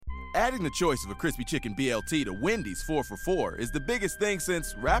Adding the choice of a crispy chicken BLT to Wendy's 4 for $4 is the biggest thing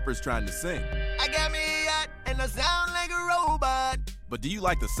since rappers trying to sing. I got me a yacht and I sound like a robot. But do you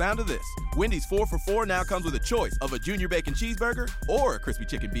like the sound of this? Wendy's 4 for $4 now comes with a choice of a junior bacon cheeseburger or a crispy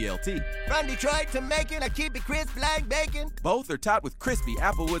chicken BLT. From Detroit to Macon, I keep it crisp like bacon. Both are topped with crispy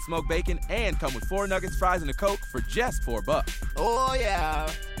applewood smoked bacon and come with 4 nuggets, fries, and a Coke for just $4. Oh,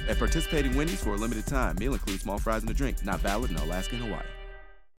 yeah. At participating Wendy's for a limited time. Meal includes small fries and a drink. Not valid in Alaska and Hawaii.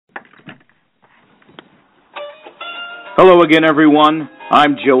 Hello again, everyone.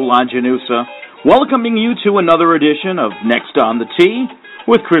 I'm Joe Longinusa, welcoming you to another edition of Next on the Tee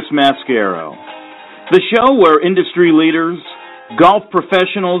with Chris Mascaro, the show where industry leaders, golf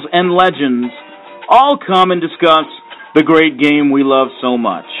professionals, and legends all come and discuss the great game we love so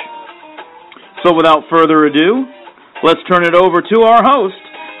much. So without further ado, let's turn it over to our host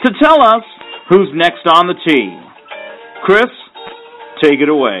to tell us who's next on the tee. Chris, take it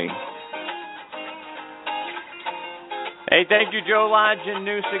away. Hey, thank you, Joe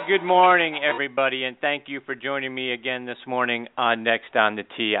Longinusa. Good morning, everybody, and thank you for joining me again this morning on Next on the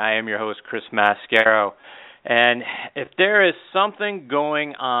Tee. I am your host, Chris Mascaro, and if there is something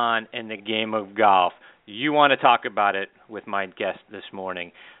going on in the game of golf, you want to talk about it with my guest this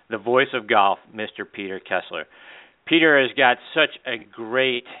morning, the voice of golf, Mr. Peter Kessler. Peter has got such a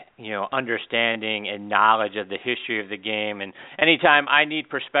great, understanding and knowledge of the history of the game, and anytime I need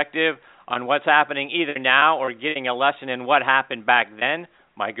perspective on what's happening either now or getting a lesson in what happened back then,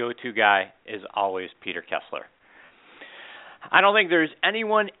 my go-to guy is always Peter Kessler. I don't think there's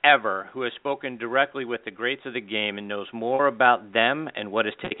anyone ever who has spoken directly with the greats of the game and knows more about them and what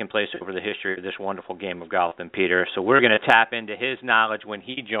has taken place over the history of this wonderful game of golf than Peter, so we're going to tap into his knowledge when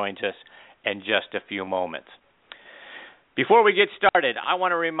he joins us in just a few moments. Before we get started, I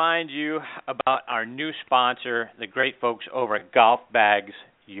want to remind you about our new sponsor, the great folks over at Golf Bags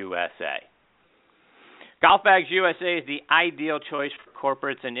USA. Golf Bags USA is the ideal choice for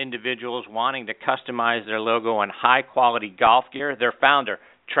corporates and individuals wanting to customize their logo on high-quality golf gear. Their founder,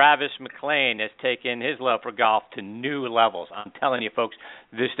 Travis McLean, has taken his love for golf to new levels. I'm telling you, folks,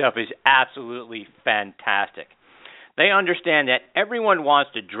 this stuff is absolutely fantastic. They understand that everyone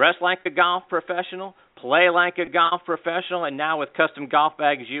wants to dress like a golf professional, play like a golf professional, and now with Custom Golf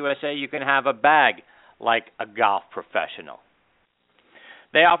Bags USA, you can have a bag like a golf professional.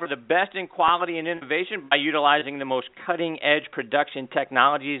 They offer the best in quality and innovation by utilizing the most cutting-edge production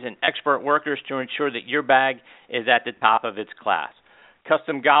technologies and expert workers to ensure that your bag is at the top of its class.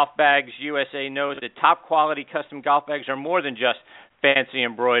 Custom Golf Bags USA knows that top-quality custom golf bags are more than just fancy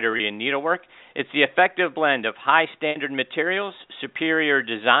embroidery and needlework. It's the effective blend of high-standard materials, superior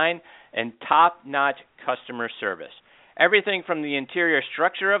design, and top-notch customer service. Everything from the interior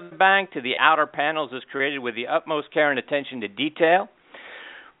structure of the bag to the outer panels is created with the utmost care and attention to detail.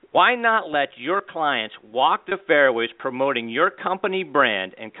 Why not let your clients walk the fairways promoting your company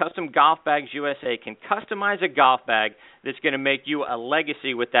brand, and Custom Golf Bags USA can customize a golf bag that's going to make you a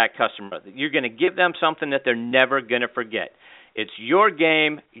legacy with that customer. You're going to give them something that they're never going to forget. It's your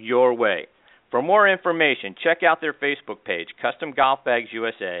game, your way. For more information, check out their Facebook page, Custom Golf Bags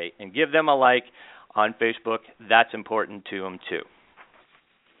USA, and give them a like on Facebook. That's important to them, too.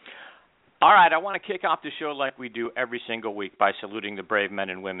 All right, I want to kick off the show like we do every single week by saluting the brave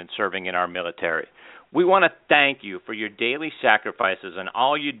men and women serving in our military. We want to thank you for your daily sacrifices and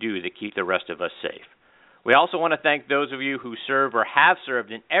all you do to keep the rest of us safe. We also want to thank those of you who serve or have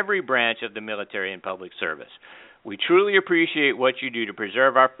served in every branch of the military and public service. We truly appreciate what you do to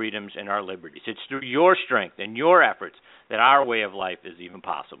preserve our freedoms and our liberties. It's through your strength and your efforts that our way of life is even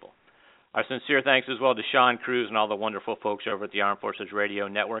possible. Our sincere thanks as well to Sean Cruz and all the wonderful folks over at the Armed Forces Radio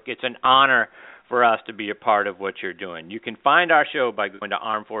Network. It's an honor for us to be a part of what you're doing. You can find our show by going to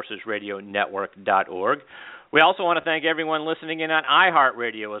armedforcesradionetwork.org. We also want to thank everyone listening in on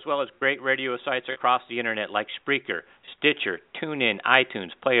iHeartRadio, as well as great radio sites across the internet like Spreaker, Stitcher, TuneIn,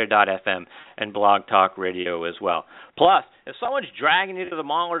 iTunes, Player.fm, and Blog Talk Radio as well. Plus, if someone's dragging you to the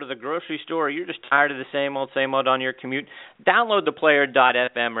mall or to the grocery store, or you're just tired of the same old on your commute, download the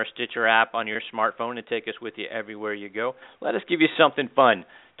Player.fm or Stitcher app on your smartphone and take us with you everywhere you go. Let us give you something fun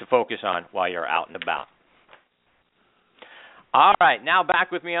to focus on while you're out and about. All right, now back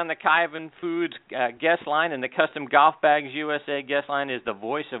with me on the Kaiven Foods guest line, and the Custom Golf Bags USA guest line is the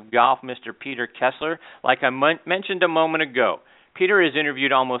voice of golf, Mr. Peter Kessler. Like I mentioned a moment ago, Peter has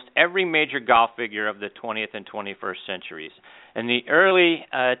interviewed almost every major golf figure of the 20th and 21st centuries. In the early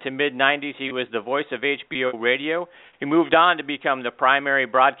to mid-'90s, he was the voice of HBO Radio. He moved on to become the primary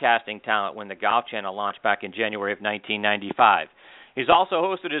broadcasting talent when the Golf Channel launched back in January of 1995. He's also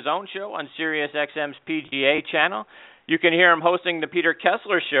hosted his own show on SiriusXM's PGA channel. You can hear him hosting the Peter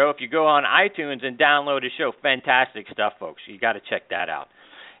Kessler Show if you go on iTunes and download his show. Fantastic stuff, folks. You got to check that out.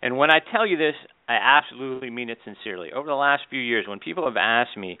 And when I tell you this, I absolutely mean it sincerely. Over the last few years, when people have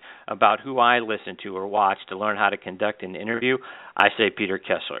asked me about who I listen to or watch to learn how to conduct an interview, I say Peter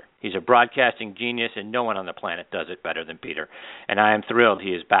Kessler. He's a broadcasting genius, and no one on the planet does it better than Peter. And I am thrilled he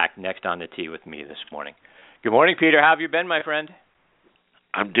is back next on the tee with me this morning. Good morning, Peter. How have you been, my friend?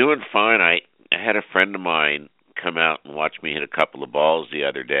 I'm doing fine. I had a friend of mine come out and watch me hit a couple of balls the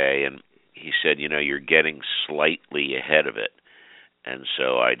other day, and he said, you're getting slightly ahead of it. And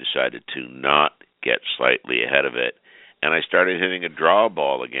so I decided to not get slightly ahead of it. And I started hitting a draw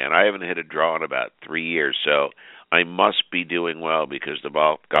ball again. I haven't hit a draw in about 3 years, so I must be doing well because the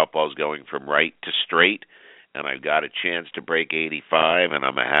golf ball's going from right to straight, and I've got a chance to break 85, and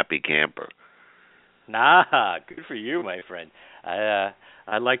I'm a happy camper. Nah, good for you, my friend.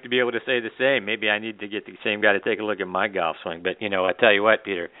 I'd like to be able to say the same. Maybe I need to get the same guy to take a look at my golf swing. But I tell you what,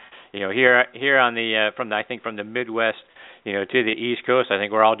 Peter, here on the from the Midwest, to the East Coast, I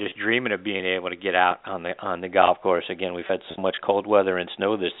think we're all just dreaming of being able to get out on the golf course again. We've had so much cold weather and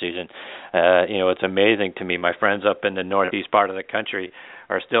snow this season. It's amazing to me. My friends up in the northeast part of the country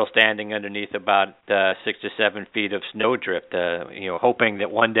are still standing underneath about 6 to 7 feet of snowdrift, hoping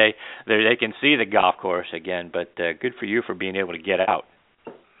that one day they can see the golf course again. But good for you for being able to get out.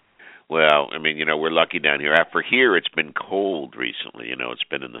 Well, we're lucky down here. For here, it's been cold recently. It's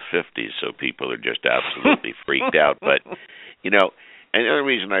been in the 50s, so people are just absolutely freaked out. But, and the other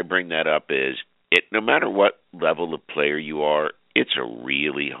reason I bring that up is no matter what level of player you are, it's a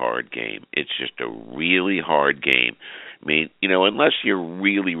really hard game. It's just a really hard game. Unless you're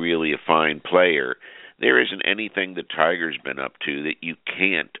really, really a fine player, there isn't anything that Tiger's been up to that you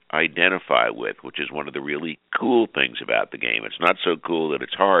can't identify with, which is one of the really cool things about the game. It's not so cool that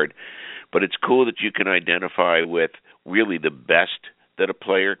it's hard, but it's cool that you can identify with really the best that a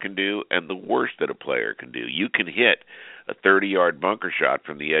player can do and the worst that a player can do. You can hit a 30-yard bunker shot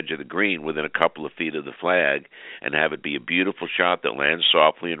from the edge of the green within a couple of feet of the flag and have it be a beautiful shot that lands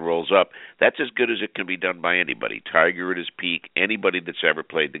softly and rolls up. That's as good as it can be done by anybody. Tiger at his peak, anybody that's ever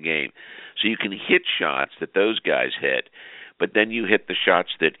played the game. So you can hit shots that those guys hit, but then you hit the shots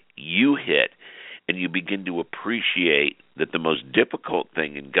that you hit, and you begin to appreciate that the most difficult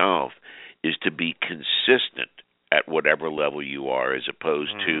thing in golf is to be consistent at whatever level you are as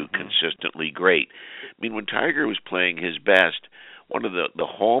opposed to consistently great. When Tiger was playing his best, one of the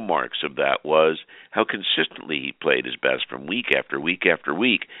hallmarks of that was how consistently he played his best from week after week after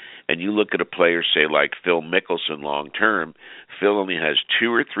week. And you look at a player, say, like Phil Mickelson long term, Phil only has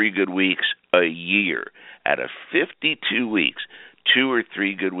 2 or 3 good weeks a year. Out of 52 weeks, 2 or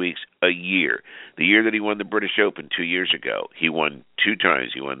 3 good weeks a year. The year that he won the British Open 2 years ago, he won 2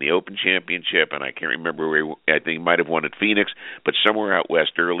 times. He won the Open Championship, and I can't remember where I think he might have won at Phoenix, but somewhere out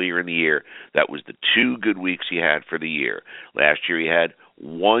west earlier in the year. That was the 2 good weeks he had for the year. Last year he had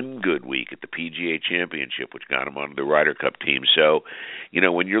 1 good week at the PGA Championship, which got him onto the Ryder Cup team. So,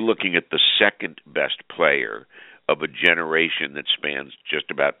 when you're looking at the second best player of a generation that spans just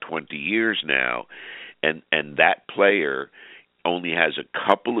about 20 years now, and that player only has a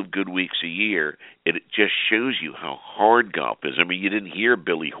couple of good weeks a year, it just shows you how hard golf is. You didn't hear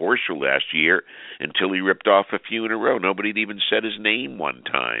Billy Horschel last year until he ripped off a few in a row. Nobody had even said his name one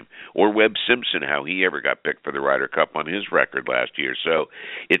time. Or Webb Simpson, how he ever got picked for the Ryder Cup on his record last year. So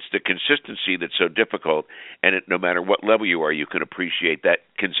it's the consistency that's so difficult, and no matter what level you are, you can appreciate that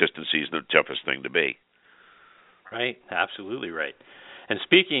consistency is the toughest thing to be. Right, absolutely right. And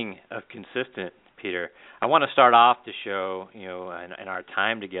speaking of consistent, Peter, I want to start off the show, and our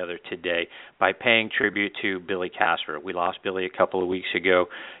time together today by paying tribute to Billy Kessler. We lost Billy a couple of weeks ago.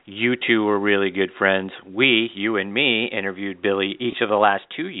 You two were really good friends. You and me, interviewed Billy each of the last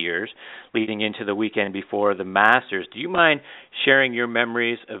 2 years, leading into the weekend before the Masters. Do you mind sharing your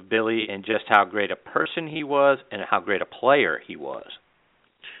memories of Billy and just how great a person he was and how great a player he was?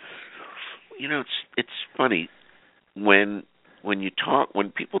 It's funny when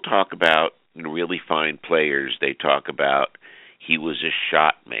people talk about really fine players, they talk about he was a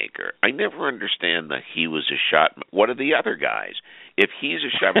shot maker. I never understand that he was a shot. What are the other guys? If he's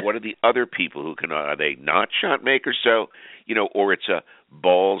a shot, what are the other people who can? Are they not shot makers? So or it's a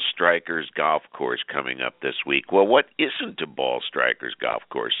ball strikers golf course coming up this week. Well, what isn't a ball strikers golf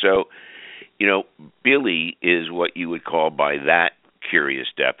course? So, Billy is what you would call by that curious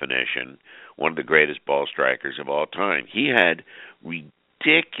definition one of the greatest ball strikers of all time. He had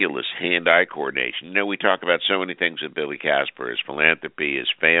ridiculous hand-eye coordination. We talk about so many things with Billy Kessler, his philanthropy, his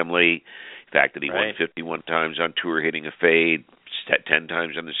family, the fact that he won 51 times on tour hitting a fade, 10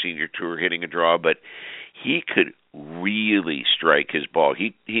 times on the senior tour hitting a draw, but he could really strike his ball.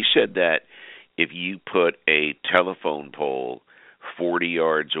 He said that if you put a telephone pole 40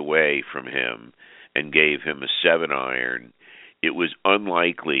 yards away from him and gave him a 7-iron, it was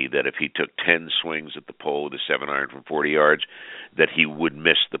unlikely that if he took 10 swings at the pole with a 7-iron from 40 yards, that he would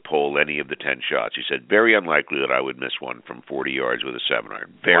miss the pole any of the 10 shots. He said, very unlikely that I would miss one from 40 yards with a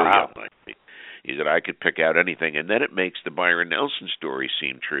 7-iron. Very unlikely. He said, I could pick out anything. And then it makes the Byron Nelson story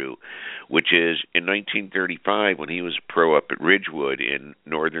seem true, which is in 1935 when he was a pro up at Ridgewood in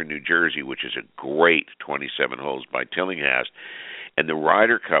northern New Jersey, which is a great 27 holes by Tillinghast, and the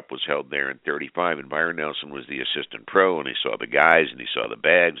Ryder Cup was held there in 35, and Byron Nelson was the assistant pro, and he saw the guys, and he saw the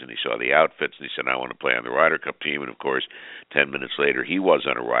bags, and he saw the outfits, and he said, I want to play on the Ryder Cup team. And, of course, 10 minutes later, he was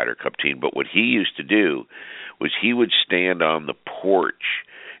on a Ryder Cup team. But what he used to do was he would stand on the porch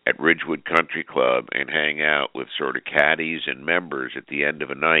at Ridgewood Country Club and hang out with sort of caddies and members at the end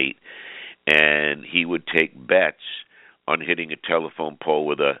of a night, and he would take bets on hitting a telephone pole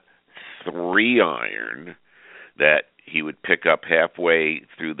with a 3-iron that he would pick up halfway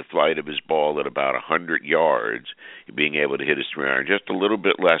through the flight of his ball at about 100 yards, being able to hit his 3-iron just a little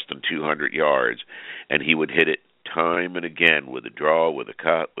bit less than 200 yards, and he would hit it time and again with a draw, with a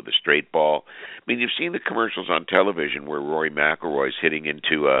cut, with a straight ball. I mean, you've seen the commercials on television where Rory McIlroy's hitting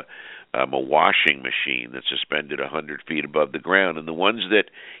into a washing machine that's suspended 100 feet above the ground, and the ones that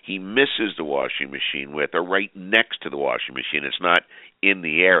he misses the washing machine with are right next to the washing machine. It's not in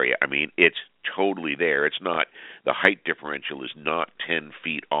the area. I mean, it's totally there. It's not, the height differential is not 10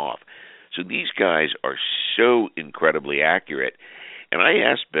 feet off. So these guys are so incredibly accurate. And I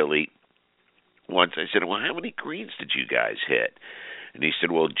asked Billy once, I said, well, how many greens did you guys hit? And he said,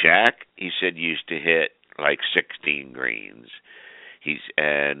 well, Jack, he said, used to hit like 16 greens.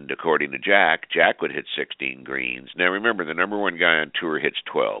 And according to Jack would hit 16 greens. Now remember, the number one guy on tour hits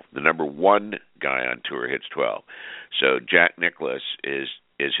 12. The number one guy on tour hits 12. So Jack Nicklaus is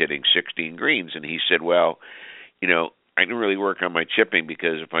hitting 16 greens, and he said, well, you know, I didn't really work on my chipping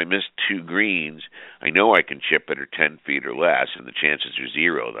because if I miss 2 greens, I know I can chip it or 10 feet or less, and the chances are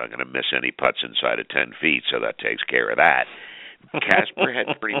 0 that I'm going to miss any putts inside of 10 feet, so that takes care of that. Casper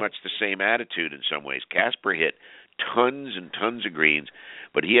had pretty much the same attitude in some ways. Casper hit tons and tons of greens,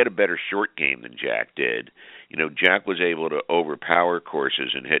 but he had a better short game than Jack did. You know, Jack was able to overpower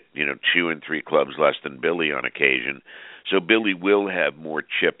courses and hit, 2 and 3 clubs less than Billy on occasion. So Billy will have more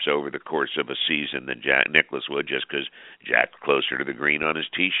chips over the course of a season than Jack Nicklaus would, just because Jack's closer to the green on his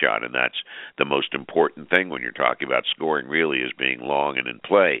tee shot, and that's the most important thing when you're talking about scoring, really, is being long and in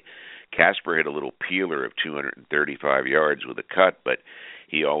play. Casper hit a little peeler of 235 yards with a cut, but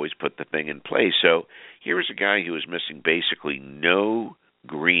he always put the thing in play. So here was a guy who was missing basically no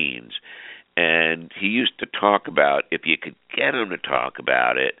greens, and he used to talk about, if you could get him to talk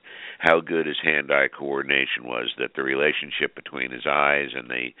about it, how good his hand-eye coordination was, that the relationship between his eyes and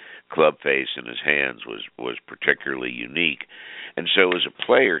the club face and his hands was particularly unique. And so as a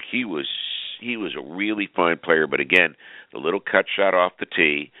player, he was a really fine player, but again, the little cut shot off the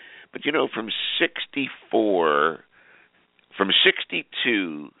tee. But, from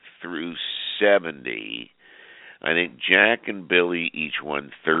 62 through 70, I think Jack and Billy each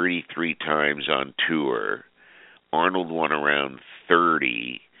won 33 times on tour. Arnold won around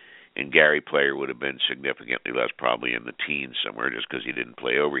 30, and Gary Player would have been significantly less, probably in the teens somewhere, just because he didn't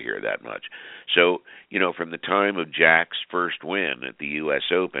play over here that much. So, from the time of Jack's first win at the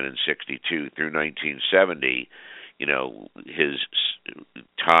U.S. Open in 62 through 1970, his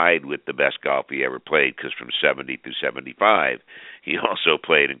tied with the best golf he ever played, because from 70 through 75, he also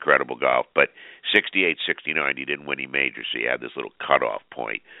played incredible golf. But 68, 69, he didn't win any majors, so he had this little cutoff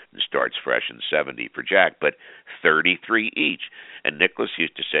point and starts fresh in 70 for Jack, but 33 each. And Nicklaus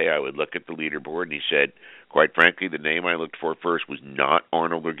used to say, I would look at the leaderboard, and he said, quite frankly, the name I looked for first was not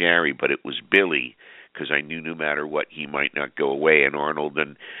Arnold or Gary, but it was Billy, because I knew no matter what, he might not go away. And Arnold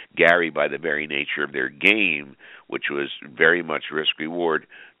and Gary, by the very nature of their game, which was very much risk-reward,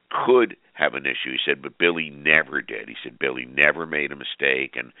 could have an issue. He said, but Billy never did. He said Billy never made a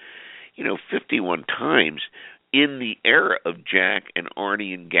mistake. And, 51 times in the era of Jack and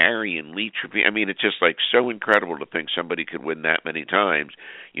Arnie and Gary and Lee Trevino. I mean, it's just like so incredible to think somebody could win that many times.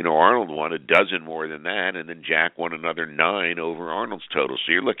 Arnold won a dozen more than that, and then Jack won another 9 over Arnold's total.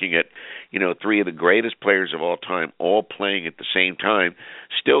 So you're looking at, 3 of the greatest players of all time all playing at the same time,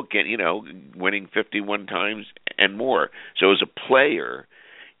 still winning 51 times and more. So as a player,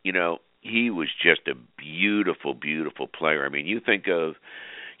 he was just a beautiful, beautiful player. I mean, you think of,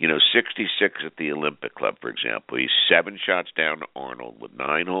 66 at the Olympic Club, for example. He's 7 shots down to Arnold with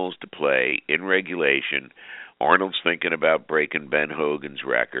 9 holes to play in regulation. Arnold's thinking about breaking Ben Hogan's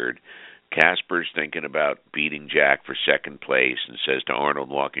record. Casper's thinking about beating Jack for second place and says to Arnold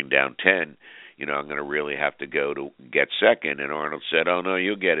walking down 10, I'm going to really have to go to get second. And Arnold said, "Oh, no,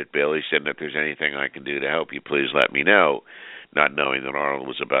 you'll get it, Bill." He said, "If there's anything I can do to help you, please let me know," not knowing that Arnold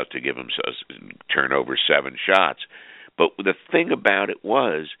was about to give him turn over 7 shots. But the thing about it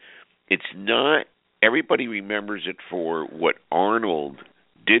was, it's not, everybody remembers it for what Arnold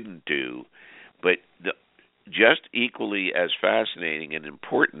didn't do, but just equally as fascinating and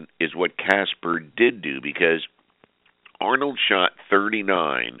important is what Casper did do, because Arnold shot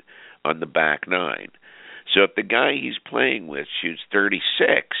 39 on the back 9. So if the guy he's playing with shoots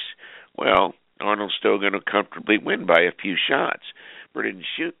 36, well, Arnold's still going to comfortably win by a few shots. But he didn't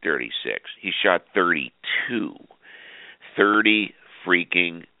shoot 36. He shot 32. 30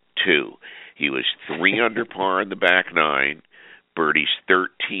 freaking 2. He was 3 under par in the back 9. Birdie's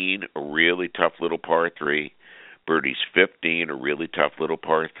 13, a really tough little par 3. Birdie's 15, a really tough little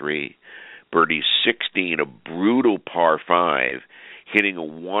par 3. Birdie's 16, a brutal par 5, hitting a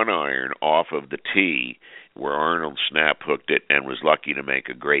 1-iron off of the tee where Arnold snap hooked it and was lucky to make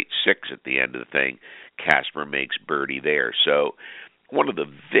a great 6 at the end of the thing. Casper makes birdie there. So one of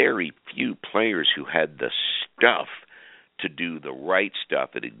the very few players who had the stuff to do the right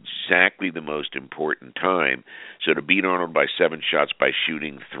stuff at exactly the most important time. So to beat Arnold by 7 shots by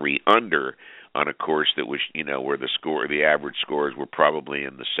shooting 3 under on a course that was, where the average scores were probably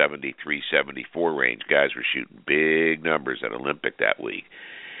in the 73, 74 range. Guys were shooting big numbers at Olympic that week.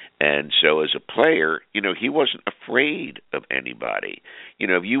 And so as a player, he wasn't afraid of anybody.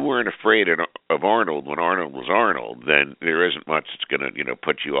 If you weren't afraid of Arnold when Arnold was Arnold, then there isn't much that's going to,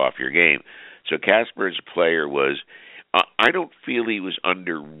 put you off your game. So Casper as a player was, I don't feel he was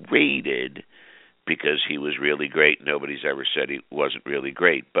underrated because he was really great. Nobody's ever said he wasn't really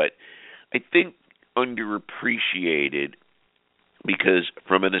great. But I think underappreciated because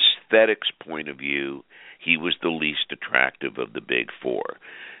from an aesthetics point of view, he was the least attractive of the big 4.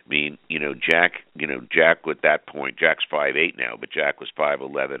 I mean, Jack at that point, Jack's 5'8" now, but Jack was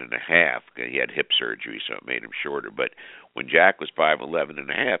 5'11 and a half. He had hip surgery, so it made him shorter. But when Jack was 5'11 and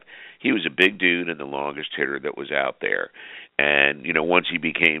a half, he was a big dude and the longest hitter that was out there. And, once he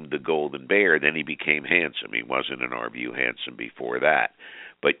became the Golden Bear, then he became handsome. He wasn't, in our view, handsome before that.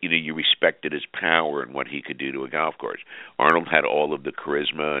 But, you respected his power and what he could do to a golf course. Arnold had all of the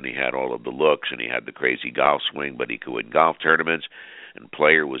charisma, and he had all of the looks, and he had the crazy golf swing, but he could win golf tournaments. And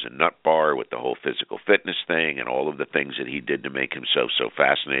Player was a nut bar with the whole physical fitness thing and all of the things that he did to make himself so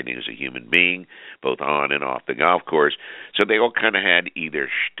fascinating as a human being, both on and off the golf course. So they all kind of had either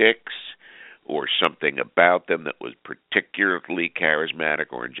shticks or something about them that was particularly charismatic,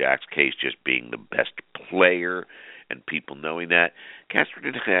 or in Jack's case, just being the best player and people knowing that. Kessler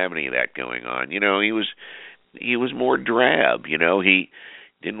didn't have any of that going on. He was more drab. He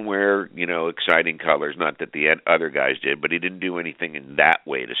didn't wear, exciting colors, not that the other guys did, but he didn't do anything in that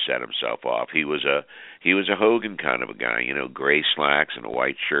way to set himself off. He was a Hogan kind of a guy, gray slacks and a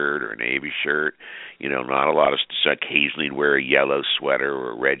white shirt or a navy shirt, not a lot of stuff. Occasionally he'd wear a yellow sweater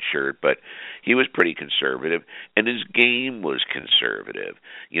or a red shirt, but he was pretty conservative, and his game was conservative.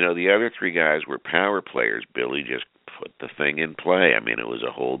 The other 3 guys were power players. Billy just put the thing in play. I mean, it was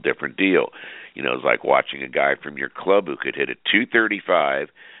a whole different deal. It was like watching a guy from your club who could hit a 235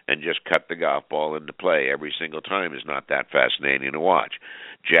 and just cut the golf ball into play every single time is not that fascinating to watch.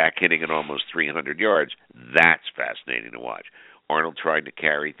 Jack hitting it almost 300 yards, that's fascinating to watch. Arnold trying to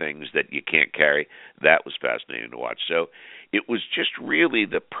carry things that you can't carry, that was fascinating to watch. So it was just really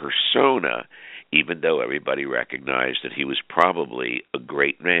the persona, even though everybody recognized that he was probably a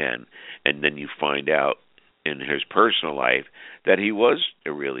great man, and then you find out in his personal life that he was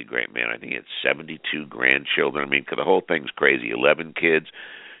a really great man. I think he had 72 grandchildren. I mean, the whole thing's crazy. 11 kids,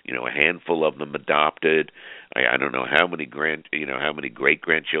 a handful of them adopted. I don't know how many great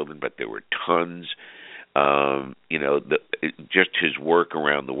grandchildren, but there were tons. Just his work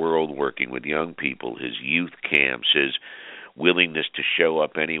around the world, working with young people, his youth camps, his willingness to show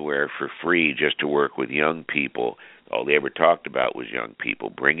up anywhere for free just to work with young people. All they ever talked about was young people,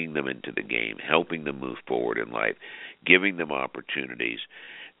 bringing them into the game, helping them move forward in life, giving them opportunities.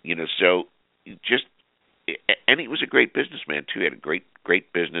 So just, and he was a great businessman too. He had a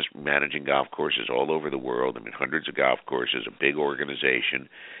great business managing golf courses all over the world. I mean, hundreds of golf courses, a big organization.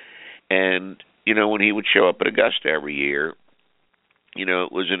 And, when he would show up at Augusta every year,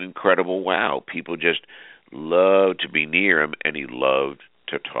 it was an incredible wow. People just loved to be near him, and he loved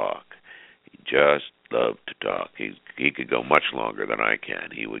to talk. He just loved to talk. He could go much longer than I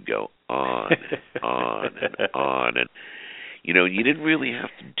can. He would go on and on and on. And, you didn't really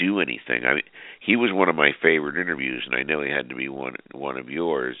have to do anything. I mean, he was one of my favorite interviews, and I know he had to be one of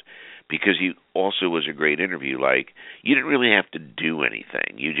yours, because he also was a great interview. Like, you didn't really have to do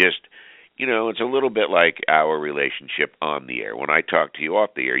anything. You just, it's a little bit like our relationship on the air. When I talk to you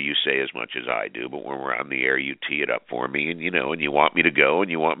off the air, you say as much as I do, but when we're on the air, you tee it up for me, and and you want me to go, and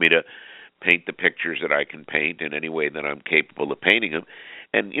you want me to paint the pictures that I can paint in any way that I'm capable of painting them.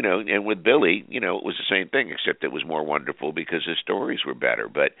 And and with Billy, it was the same thing, except it was more wonderful because his stories were better.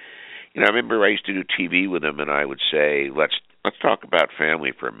 But I remember I used to do TV with him, and I would say, let's talk about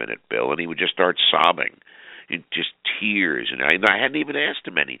family for a minute, Bill, and he would just start sobbing, just tears, and I hadn't even asked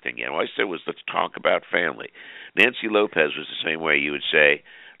him anything yet. All I said was, let's talk about family. Nancy Lopez was the same way. You would say,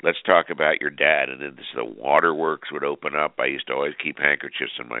 let's talk about your dad, and then the waterworks would open up. I used to always keep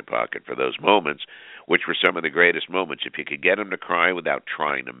handkerchiefs in my pocket for those moments, which were some of the greatest moments. If you could get him to cry without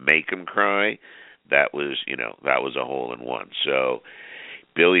trying to make him cry, that was a hole in one. So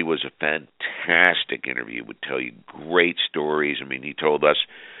Billy was a fantastic interview, would tell you great stories. I mean, he told us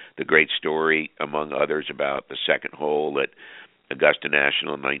the great story, among others, about the second hole at Augusta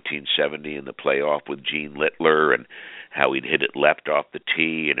National in 1970 in the playoff with Gene Littler, and how he'd hit it left off the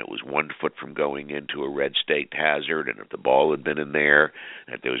tee, and it was 1 foot from going into a red staked hazard, and if the ball had been in there,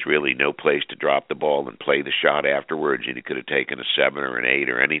 that there was really no place to drop the ball and play the shot afterwards, and he could have taken a 7 or an 8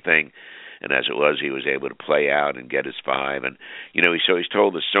 or anything. And as it was, he was able to play out and get his 5. And, so he's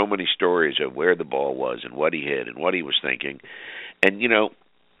told us so many stories of where the ball was and what he hit and what he was thinking. And,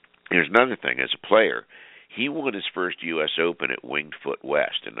 here's another thing. As a player, he won his first U.S. Open at Winged Foot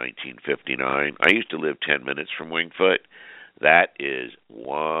West in 1959. I used to live 10 minutes from Winged Foot. That is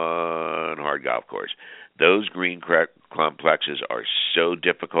one hard golf course. Those green complexes are so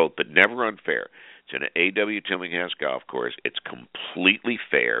difficult, but never unfair. It's an A.W. Tillinghast golf course. It's completely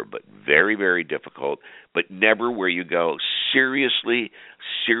fair, but very, very difficult, but never where you go, seriously,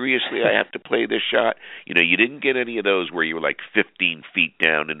 I have to play this shot. You didn't get any of those where you were like 15 feet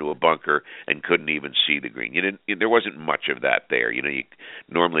down into a bunker and couldn't even see the green. There wasn't much of that there. You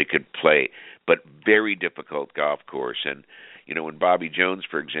normally could play, but very difficult golf course. And, when Bobby Jones,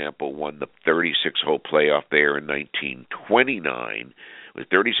 for example, won the 36-hole playoff there in 1929, with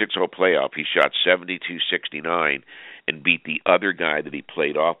 36-hole playoff, he shot 72-69 and beat the other guy that he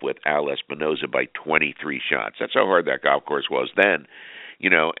played off with, Al Espinosa, by 23 shots. That's how hard that golf course was then,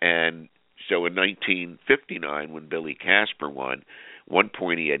 And so in 1959, when Billy Casper won, one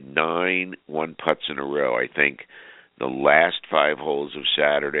point he had 9 one-putts in a row. I think the last 5 holes of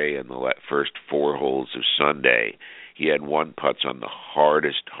Saturday and the first 4 holes of Sunday, he had one-putts on the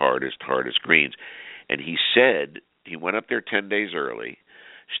hardest greens. And he said he went up there 10 days early,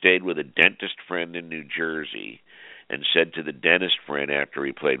 stayed with a dentist friend in New Jersey, and said to the dentist friend after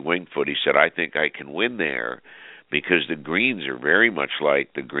he played Winged Foot, he said, I think I can win there because the greens are very much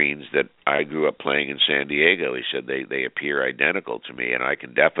like the greens that I grew up playing in San Diego. He said they appear identical to me, and I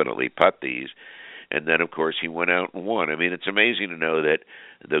can definitely putt these. And then, of course, he went out and won. I mean, it's amazing to know that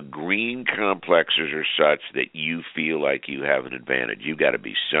the green complexes are such that you feel like you have an advantage. You've got to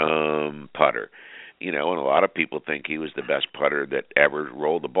be some putter. And a lot of people think he was the best putter that ever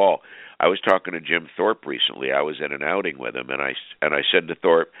rolled the ball. I was talking to Jim Thorpe recently. I was at an outing with him, and I said to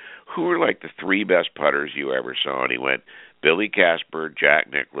Thorpe, who are like the 3 best putters you ever saw? And he went, Billy Casper,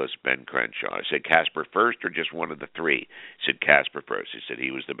 Jack Nicklaus, Ben Crenshaw. I said, Casper first or just one of the 3? He said, Casper first. He said,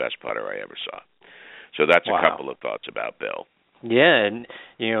 he was the best putter I ever saw. So that's a couple of thoughts about Bill. Yeah, and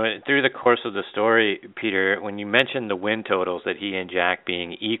through the course of the story, Peter, when you mentioned the win totals that he and Jack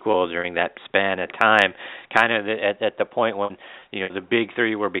being equal during that span of time, kind of at the point when the big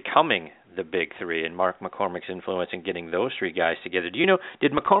 3 were becoming the big 3, and Mark McCormick's influence in getting those 3 guys together. Do you know?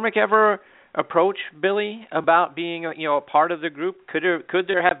 Did McCormick ever approach Billy about being a part of the group? Could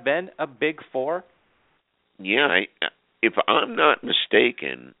there have been a big 4? Yeah, if I'm not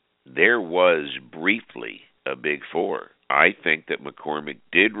mistaken, there was briefly a big 4. I think that McCormick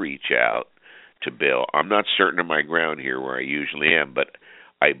did reach out to Bill. I'm not certain of my ground here where I usually am, but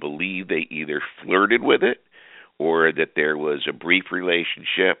I believe they either flirted with it or that there was a brief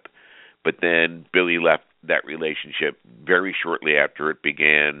relationship, but then Billy left that relationship very shortly after it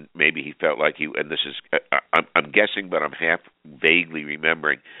began. Maybe he felt like and this is, I'm guessing, but I'm half vaguely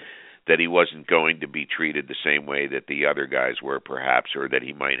remembering that he wasn't going to be treated the same way that the other guys were, perhaps, or that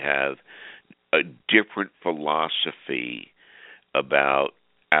he might have a different philosophy about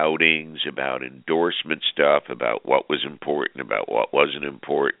outings, about endorsement stuff, about what was important, about what wasn't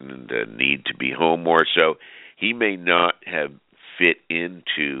important, the need to be home more. So he may not have fit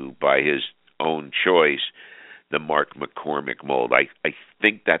into, by his own choice, the Mark McCormick mold. I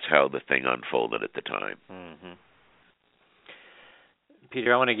think that's how the thing unfolded at the time. Mm-hmm.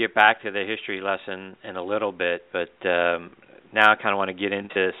 Peter, I want to get back to the history lesson in a little bit, but now I kind of want to get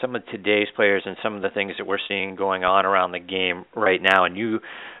into some of today's players and some of the things that we're seeing going on around the game right now. And you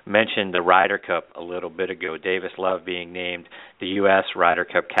mentioned the Ryder Cup a little bit ago. Davis Love being named the U.S. Ryder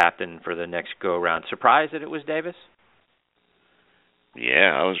Cup captain for the next go-around. Surprised that it was Davis?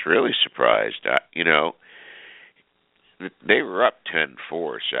 Yeah, I was really surprised. They were up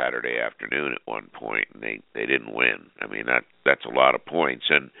 10-4 Saturday afternoon at one point, and they didn't win. I mean, that's a lot of points,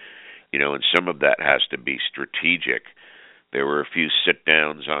 and and some of that has to be strategic. There were a few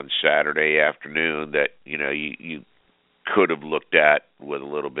sit-downs on Saturday afternoon that you could have looked at with a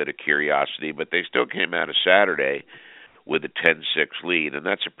little bit of curiosity, but they still came out of Saturday with a 10-6 lead, and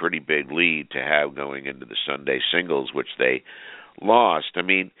that's a pretty big lead to have going into the Sunday singles, which they lost. I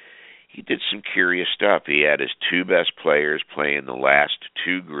mean, he did some curious stuff. He had his two best players play in the last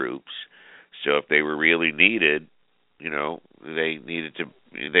two groups. So if they were really needed, they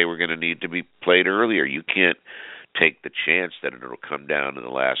were going to need to be played earlier. You can't take the chance that it'll come down to the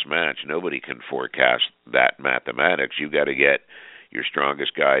last match. Nobody can forecast that mathematics. You got to get your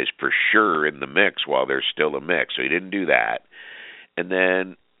strongest guys for sure in the mix while there's still a mix. So he didn't do that. And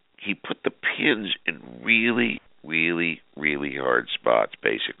then he put the pins in really, really, really hard spots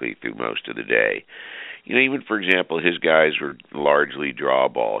basically through most of the day. Even for example, his guys were largely draw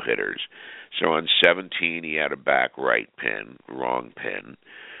ball hitters. So on 17 he had a back right pin, wrong pin.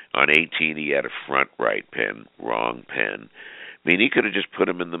 On 18 he had a front right pin, wrong pin. I mean, he could have just put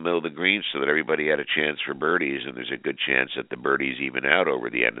them in the middle of the green so that everybody had a chance for birdies, and there's a good chance that the birdies even out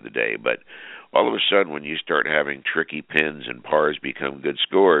over the end of the day. But all of a sudden, when you start having tricky pins and pars become good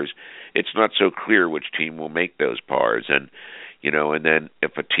scores, it's not so clear which team will make those pars. And then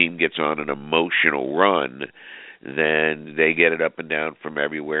if a team gets on an emotional run, then they get it up and down from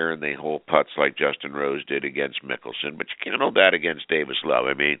everywhere, and they hole putts like Justin Rose did against Mickelson. But you can't hold that against Davis Love.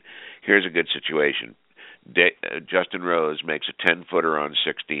 I mean, here's a good situation. Justin Rose makes a 10-footer on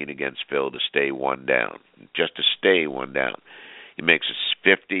 16 against Phil to stay one down, just to stay one down. He makes a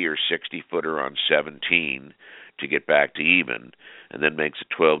 50 or 60-footer on 17 to get back to even, and then makes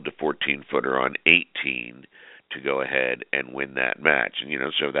a 12 to 14-footer on 18 to go ahead and win that match. And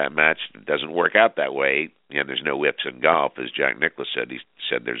so that match doesn't work out that way. There's no whips in golf, as Jack Nicklaus said. He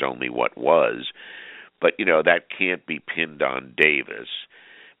said there's only what was. But that can't be pinned on Davis.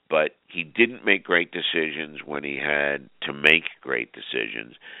 But he didn't make great decisions when he had to make great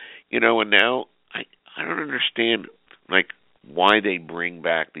decisions. And now I don't understand, why they bring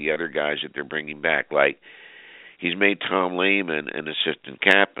back the other guys that they're bringing back. He's made Tom Lehman an assistant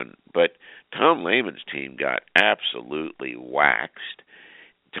captain, but Tom Lehman's team got absolutely waxed.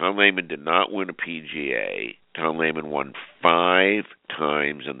 Tom Lehman did not win a PGA. Tom Lehman won 5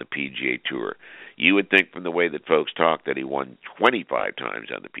 times on the PGA Tour. You would think from the way that folks talk that he won 25 times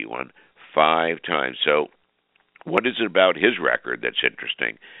on the P1, 5 times. So what is it about his record that's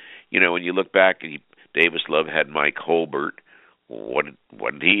interesting? When you look back, Davis Love had Mike Holbert. What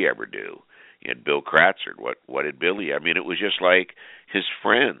did he ever do? You had Bill Kratzer. What did Billy? I mean, it was just like his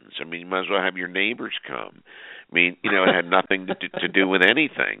friends. I mean, you might as well have your neighbors come. I mean, it had nothing to do with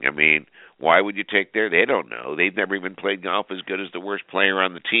anything. I mean, why would you take They don't know. They've never even played golf as good as the worst player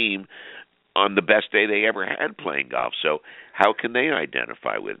on the team on the best day they ever had playing golf. So how can they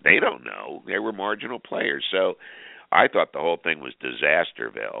identify with it? They don't know. They were marginal players. So I thought the whole thing was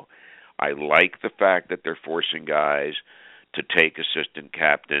Disasterville. I like the fact that they're forcing guys to take assistant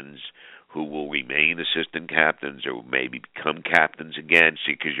captains who will remain assistant captains or maybe become captains again.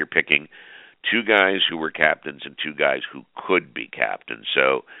 See, because you're picking 2 guys who were captains and 2 guys who could be captains.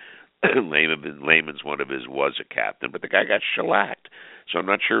 So Lehman's one of his was a captain, but the guy got shellacked. So I'm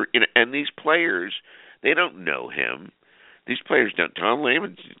not sure. And these players, they don't know him. These players don't. Tom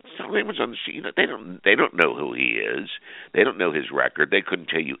Lehman's on the scene. They don't know who he is. They don't know his record. They couldn't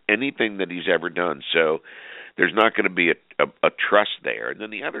tell you anything that he's ever done. So there's not going to be a trust there. And then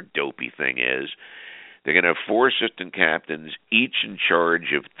the other dopey thing is they're going to have 4 assistant captains, each in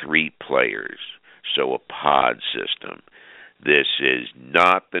charge of 3 players. So a pod system. This is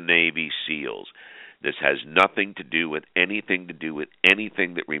not the Navy SEALs. This has nothing to do with anything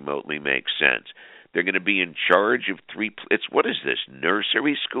that remotely makes sense. They're going to be in charge of 3. What is this,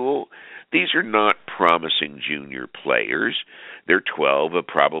 nursery school? These are not promising junior players. They're 12 of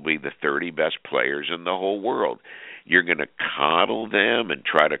probably the 30 best players in the whole world. You're going to coddle them and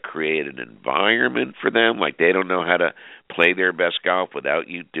try to create an environment for them like they don't know how to play their best golf without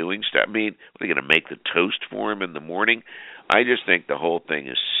you doing stuff. I mean, are they going to make the toast for them in the morning? I just think the whole thing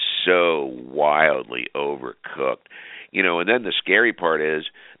is so wildly overcooked. And then the scary part is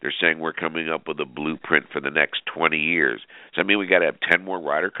they're saying we're coming up with a blueprint for the next 20 years. So, I mean, we got to have 10 more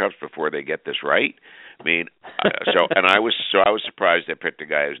Ryder Cups before they get this right. I mean, I was surprised they picked a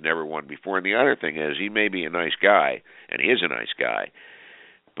guy who's never won before. And the other thing is, he may be a nice guy, and he is a nice guy,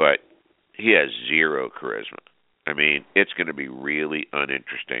 but he has zero charisma. I mean, it's going to be really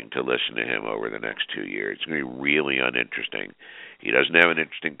uninteresting to listen to him over the next 2 years. It's going to be really uninteresting. He doesn't have an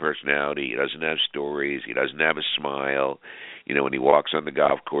interesting personality. He doesn't have stories. He doesn't have a smile. You know, when he walks on the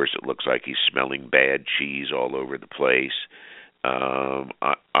golf course, it looks like he's smelling bad cheese all over the place.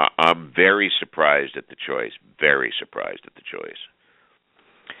 I'm very surprised at the choice. Very surprised at the choice.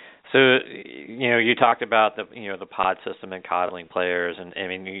 So, you know, you talked about the pod system and coddling players, and I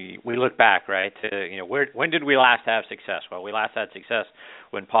mean, we look back, right, to, when did we last have success? Well, we last had success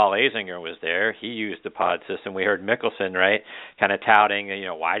when Paul Azinger was there. He used the pod system. We heard Mickelson, right, kind of touting,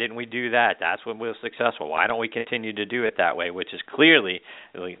 why didn't we do that? That's when we were successful. Why don't we continue to do it that way? Which is clearly,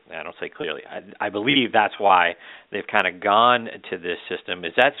 I don't say clearly, I believe that's why they've kind of gone to this system.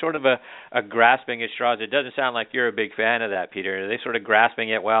 Is that sort of a grasping at straws? It doesn't sound like you're a big fan of that, Peter. Are they sort of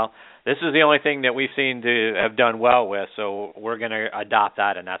grasping at, well, this is the only thing that we've seen to have done well with, so we're going to adopt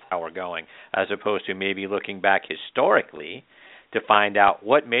that, and that's how we're going, as opposed to maybe looking back historically to find out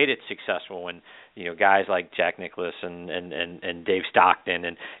what made it successful when guys like Jack Nicklaus and Dave Stockton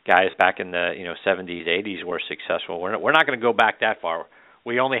and guys back in the 70s, 80s were successful. We're not going to go back that far.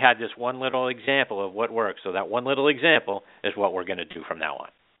 We only had this one little example of what works, so that one little example is what we're going to do from now on.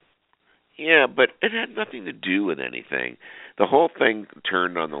 Yeah, but it had nothing to do with anything. The whole thing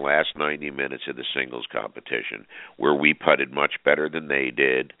turned on the last 90 minutes of the singles competition, where we putted much better than they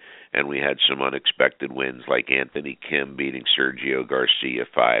did, and we had some unexpected wins, like Anthony Kim beating Sergio Garcia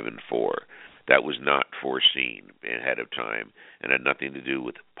 5-4. That was not foreseen ahead of time, and had nothing to do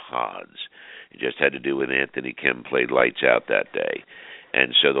with pods. It just had to do with Anthony Kim played lights out that day,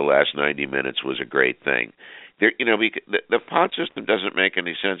 and so the last 90 minutes was a great thing. The pod system doesn't make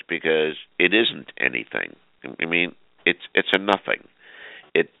any sense because it isn't anything. I mean, it's a nothing.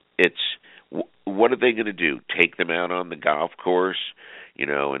 What are they going to do? Take them out on the golf course,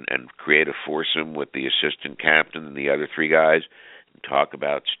 and create a foursome with the assistant captain and the other three guys, and talk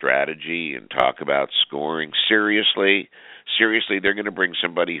about strategy and talk about scoring? Seriously, they're going to bring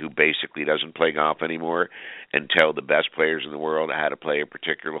somebody who basically doesn't play golf anymore and tell the best players in the world how to play a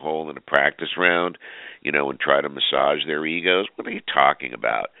particular hole in a practice round, and try to massage their egos? What are you talking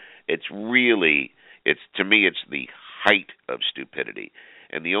about? To me, it's the height of stupidity.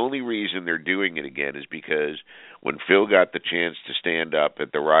 And the only reason they're doing it again is because when Phil got the chance to stand up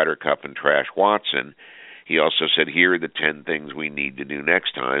at the Ryder Cup and trash Watson, he also said, here are the 10 things we need to do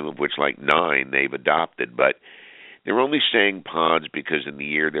next time, of which like 9 they've adopted. But they're only saying pods because in the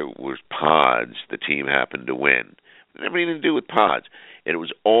year there was pods, the team happened to win. It had anything to do with pods. And it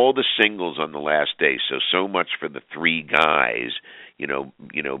was all the singles on the last day. So much for the 3 guys,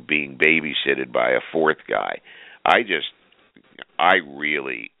 being babysitted by a fourth guy. I'm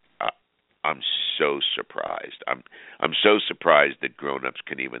so surprised. I'm so surprised that grown-ups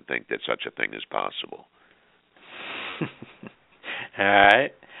can even think that such a thing is possible. All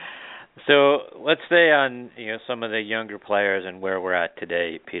right. So let's stay on some of the younger players and where we're at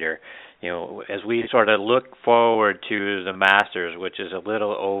today, Peter. As we sort of look forward to the Masters, which is a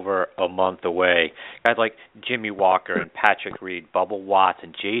little over a month away, guys like Jimmy Walker and Patrick Reed, Bubba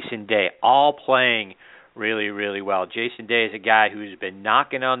Watson, Jason Day, all playing really, really well. Jason Day is a guy who's been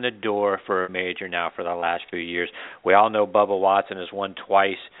knocking on the door for a major now for the last few years. We all know Bubba Watson has won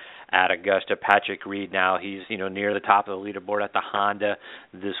twice at Augusta. Patrick Reed now, he's near the top of the leaderboard at the Honda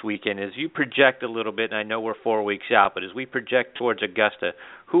this weekend. As you project a little bit, and I know we're 4 weeks out, but as we project towards Augusta,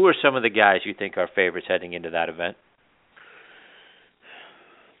 who are some of the guys you think are favorites heading into that event?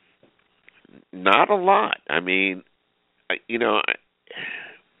 Not a lot. I mean,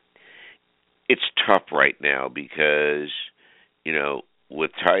 it's tough right now because,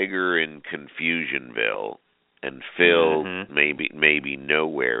 with Tiger in Confusionville and Phil maybe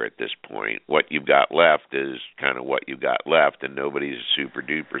nowhere at this point, what you've got left is kind of what you've got left, and nobody's a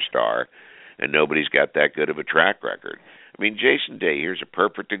super-duper star, and nobody's got that good of a track record. I mean, Jason Day, here's a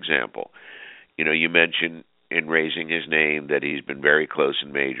perfect example. You mentioned in raising his name that he's been very close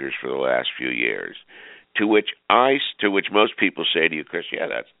in majors for the last few years. To which most people say to you, Chris, yeah,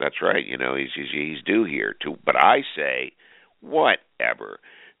 that's right. He's due here. But I say, whatever.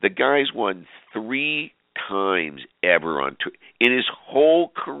 The guy's won 3 times ever on tour. In his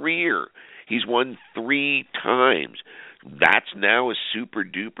whole career, he's won 3 times. That's now a super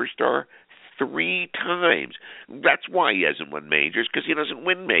duper star. 3 times. That's why he hasn't won majors, because he doesn't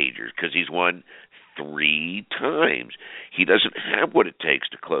win majors, because he's won 3 times. He doesn't have what it takes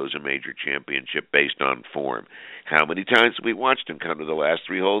to close a major championship based on form. How many times have we watched him come to the last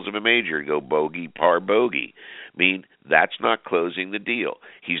 3 holes of a major and go bogey, par, bogey? I mean, that's not closing the deal.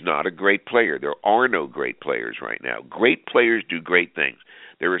 He's not a great player. There are no great players right now. Great players do great things.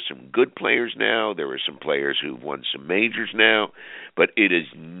 There are some good players now. There are some players who've won some majors now. But it is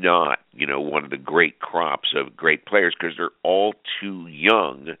not, one of the great crops of great players because they're all too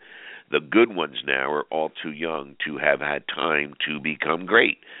young. The good ones now are all too young to have had time to become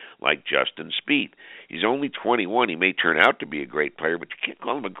great, like Justin Spieth. He's only 21. He may turn out to be a great player, but you can't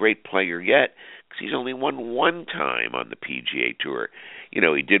call him a great player yet because he's only won 1 time on the PGA Tour. He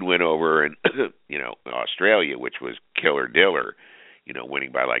did win over in, Australia, which was killer diller,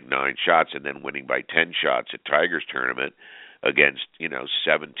 winning by like 9 shots and then winning by 10 shots at Tiger's tournament against,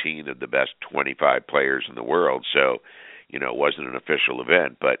 17 of the best 25 players in the world. So, it wasn't an official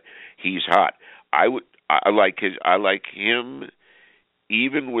event, but he's hot. I like him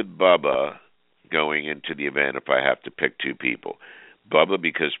even with Bubba going into the event if I have to pick 2 people. Bubba,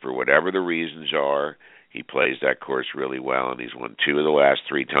 because for whatever the reasons are, he plays that course really well, and he's won 2 of the last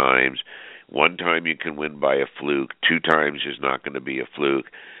 3 times. 1 time you can win by a fluke. 2 times is not going to be a fluke.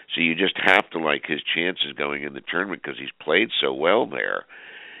 So you just have to like his chances going in the tournament because he's played so well there.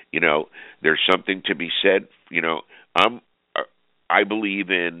 There's something to be said. I believe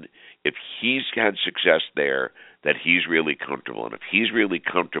in if he's had success there, that he's really comfortable, and if he's really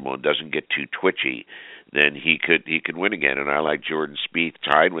comfortable and doesn't get too twitchy, then he could win again. And I like Jordan Spieth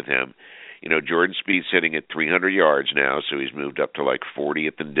tied with him. Jordan Spieth's hitting at 300 yards now, so he's moved up to like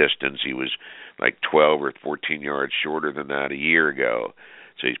 40th in distance. He was like 12 or 14 yards shorter than that a year ago,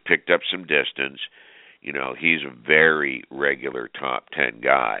 so he's picked up some distance. He's a very regular top 10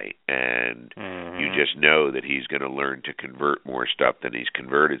 guy, and you just know that he's going to learn to convert more stuff than he's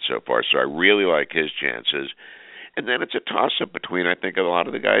converted so far. So I really like his chances. And then it's a toss-up between, I think, a lot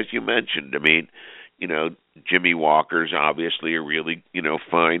of the guys you mentioned. I mean, Jimmy Walker's obviously a really,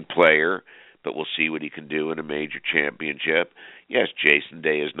 fine player, but we'll see what he can do in a major championship. Yes, Jason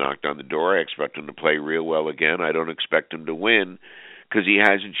Day has knocked on the door. I expect him to play real well again. I don't expect him to win because he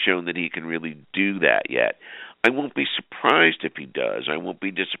hasn't shown that he can really do that yet. I won't be surprised if he does. I won't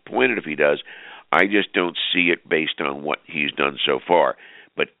be disappointed if he does. I just don't see it based on what he's done so far.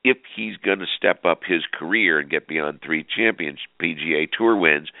 But if he's going to step up his career and get beyond 3 champions PGA Tour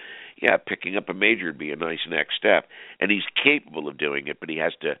wins, yeah, picking up a major would be a nice next step. And he's capable of doing it, but he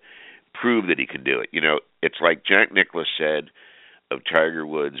has to prove that he can do it. It's like Jack Nicklaus said of Tiger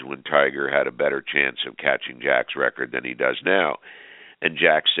Woods when Tiger had a better chance of catching Jack's record than he does now. And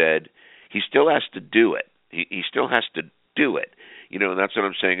Jack said he still has to do it. He still has to do it. And that's what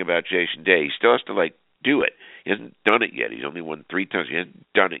I'm saying about Jason Day. He still has to, do it. He hasn't done it yet. He's only won 3 times. He hasn't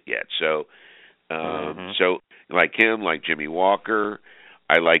done it yet. So, so like him, like Jimmy Walker,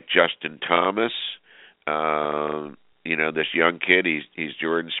 I like Justin Thomas. This young kid, he's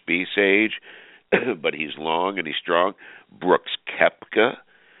Jordan Spieth's age, but he's long and he's strong. Brooks Koepka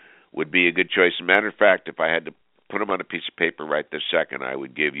would be a good choice. As a matter of fact, if I had to put him on a piece of paper right this second, I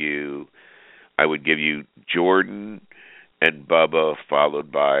would give you Jordan and Bubba,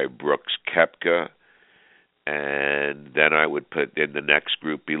 followed by Brooks Koepka, and then I would put in the next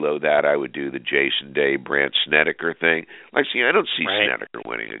group below that, I would do the Jason Day, Brandt Snedeker thing. I don't see Snedeker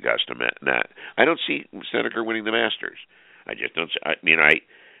winning Augusta. I don't see Snedeker winning the Masters. I just don't.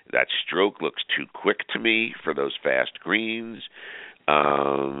 That stroke looks too quick to me for those fast greens.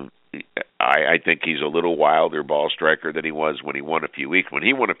 I think he's a little wilder ball striker than he was when he won a few weeks. When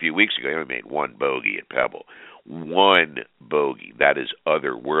he won a few weeks ago, he only made 1 bogey at Pebble. 1 bogey. That is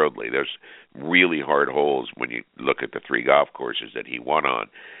otherworldly. There's really hard holes when you look at the 3 golf courses that he won on.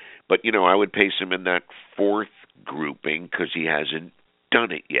 But, I would place him in that 4th grouping because he hasn't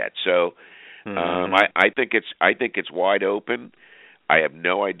done it yet. So I think it's wide open. I have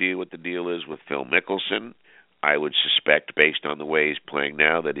no idea what the deal is with Phil Mickelson. I would suspect, based on the way he's playing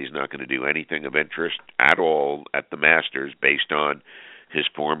now, that he's not going to do anything of interest at all at the Masters based on his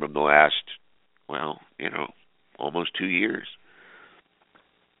form of the last, almost 2 years.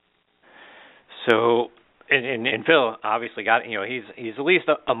 So, and Phil obviously got, he's at least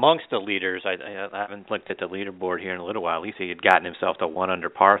amongst the leaders. I haven't looked at the leaderboard here in a little while. At least he had gotten himself to 1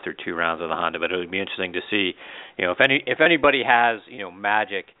 under par through 2 rounds of the Honda. But it would be interesting to see, if anybody has,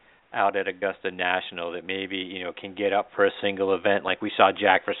 magic out at Augusta National that maybe, can get up for a single event like we saw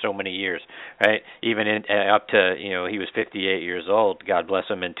Jack for so many years, right? Even up to, he was 58 years old, God bless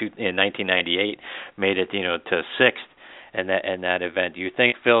him, in 1998, made it, to 6th in that event. Do you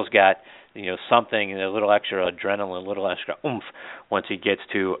think Phil's got something, a little extra adrenaline, a little extra oomph once he gets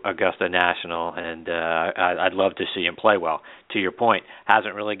to Augusta National, and I'd love to see him play well. To your point,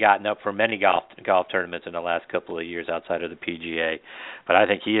 hasn't really gotten up for many golf tournaments in the last couple of years outside of the PGA, but I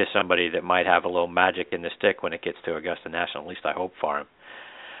think he is somebody that might have a little magic in the stick when it gets to Augusta National. At least I hope for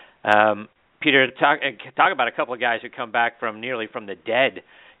him. Peter, talk about a couple of guys who come back nearly from the dead.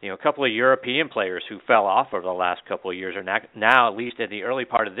 A couple of European players who fell off over the last couple of years are now, at least in the early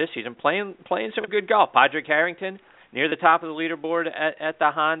part of this season, playing some good golf. Padraig Harrington near the top of the leaderboard at the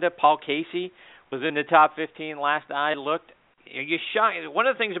Honda. Paul Casey was in the top 15 last I looked. One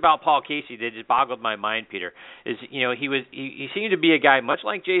of the things about Paul Casey that just boggled my mind, Peter, is he seemed to be a guy much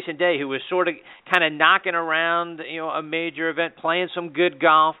like Jason Day, who was sort of kind of knocking around a major event, playing some good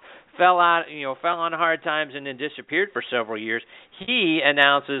golf. Fell on hard times and then disappeared for several years. He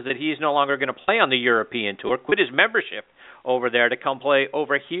announces that he's no longer going to play on the European Tour, quit his membership over there to come play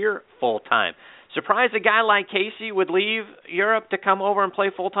over here full time. Surprised a guy like Casey would leave Europe to come over and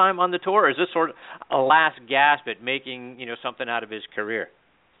play full time on the tour? Or is this sort of a last gasp at making something out of his career?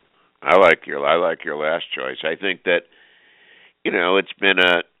 I like your last choice. I think that it's been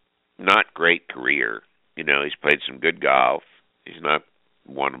a not great career. He's played some good golf. He's not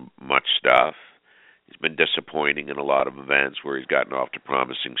won much stuff. He's been disappointing in a lot of events where he's gotten off to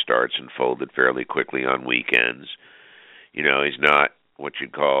promising starts and folded fairly quickly on weekends. He's not what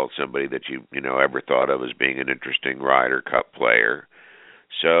you'd call somebody that you ever thought of as being an interesting Ryder Cup player.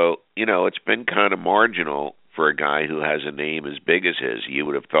 So, it's been kind of marginal for a guy who has a name as big as his. You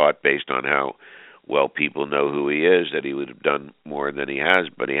would have thought, based on how well people know who he is, that he would have done more than he has,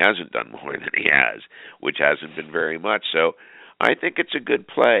 but he hasn't done more than he has, which hasn't been very much. So I think it's a good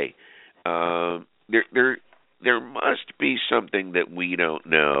play. There must be something that we don't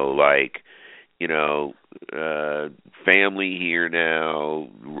know, like family here now,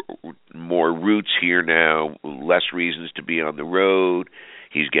 more roots here now, less reasons to be on the road.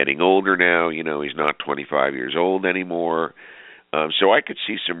 He's getting older now. He's not 25 years old anymore. So I could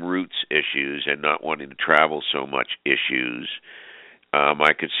see some roots issues and not wanting to travel so much issues.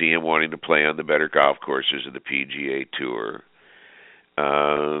 I could see him wanting to play on the better golf courses of the PGA Tour.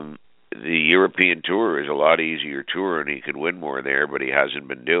 The European Tour is a lot easier tour, and he could win more there, but he hasn't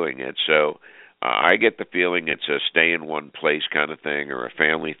been doing it. So I get the feeling it's a stay in one place kind of thing or a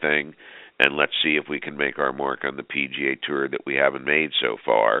family thing, and let's see if we can make our mark on the PGA Tour that we haven't made so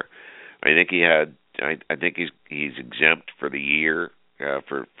far. I think I think he's exempt for the year,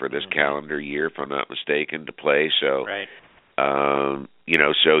 for this calendar year, if I'm not mistaken, to play. So, right.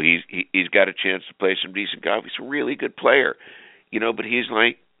 So he's got a chance to play some decent golf. He's a really good player, but he's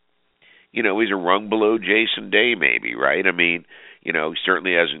like, he's a rung below Jason Day, maybe, right? I mean, he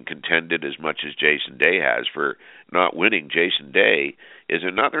certainly hasn't contended as much as Jason Day has for not winning. Jason Day is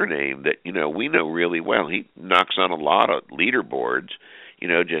another name that, we know really well. He knocks on a lot of leaderboards,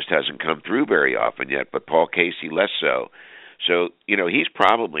 just hasn't come through very often yet, but Paul Casey less so. So, he's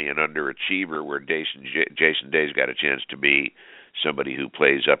probably an underachiever where Jason Day's got a chance to be somebody who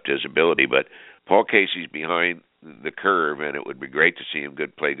plays up to his ability, but Paul Casey's behind the curve, and it would be great to see him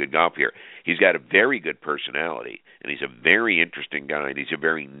play good golf here. He's got a very good personality, and he's a very interesting guy, and he's a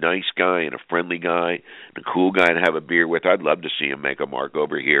very nice guy and a friendly guy and a cool guy to have a beer with. I'd love to see him make a mark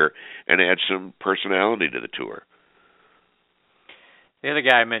over here and add some personality to the tour. The other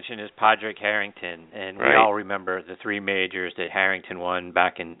guy I mentioned is Padraig Harrington, and we all remember the three majors that Harrington won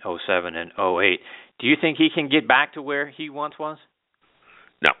back in 2007 and 2008. Do you think he can get back to where he once was?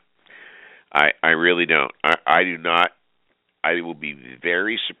 No. I really don't. I do not. I will be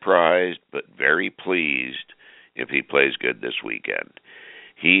very surprised but very pleased if he plays good this weekend.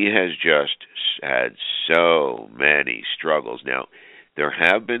 He has just had so many struggles. Now, there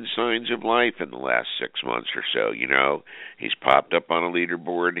have been signs of life in the last 6 months or so. He's popped up on a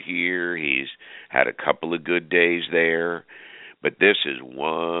leaderboard here. He's had a couple of good days there. But this is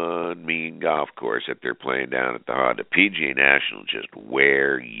one mean golf course that they're playing down at the Honda. PGA National just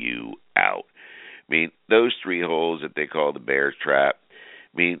wear you out. I mean, those 3 holes that they call the Bear's Trap,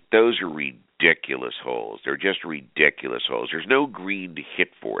 those are ridiculous holes. They're just ridiculous holes. There's no green to hit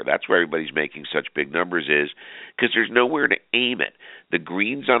for. That's why everybody's making such big numbers, is because there's nowhere to aim it. The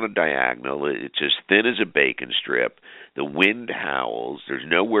green's on a diagonal. It's as thin as a bacon strip. The wind howls. There's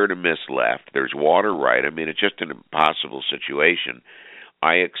nowhere to miss left. There's water right. It's just an impossible situation.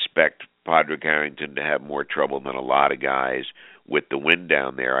 I expect Padraig Harrington to have more trouble than a lot of guys with the wind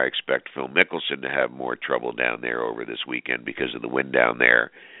down there. I expect Phil Mickelson to have more trouble down there over this weekend because of the wind down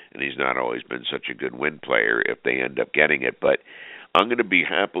there. And he's not always been such a good wind player if they end up getting it. But I'm going to be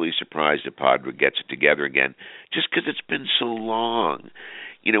happily surprised if Padraig gets it together again, just because it's been so long.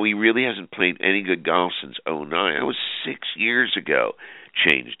 he really hasn't played any good golf since '09. That was 6 years ago.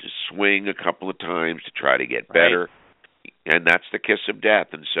 Changed his swing a couple of times to try to get better, and that's the kiss of death.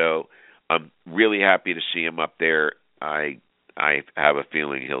 And so I'm really happy to see him up there. I have a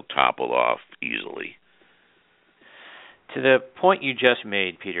feeling he'll topple off easily. To the point you just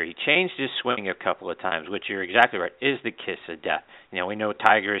made, Peter, he changed his swing a couple of times, which you're exactly right, is the kiss of death. We know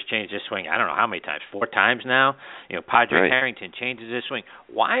Tiger has changed his swing, I don't know how many times, 4 times now. Padraig Harrington changes his swing.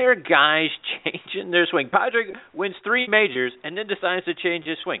 Why are guys changing their swing? Padraig wins 3 majors and then decides to change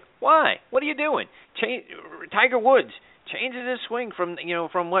his swing. Why? What are you doing? Tiger Woods changes his swing from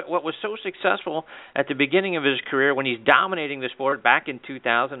what was so successful at the beginning of his career when he's dominating the sport back in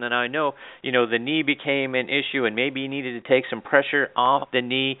 2000. And I know the knee became an issue, and maybe he needed to take some pressure off the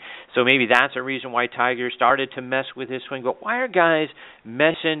knee. So maybe that's a reason why Tiger started to mess with his swing. But why are guys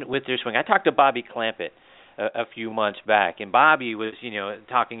messing with their swing? I talked to Bobby Clampett a few months back, and Bobby was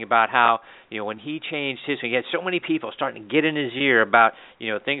talking about how when he changed his swing, he had so many people starting to get in his ear about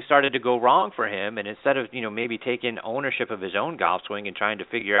things started to go wrong for him, and instead of maybe taking ownership of his own golf swing and trying to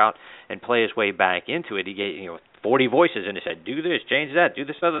figure out and play his way back into it, he gave 40 voices in his head. Do this, change that, do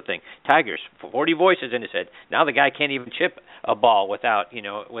this other thing. Tiger's 40 voices in his head. Now the guy can't even chip a ball without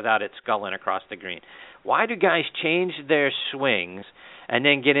it sculling across the green. Why do guys change their swings and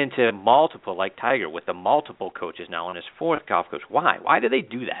then get into multiple, like Tiger, with the multiple coaches now on his 4th golf coach? Why? Why do they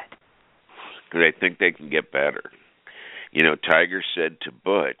do that? Because they think they can get better. Tiger said to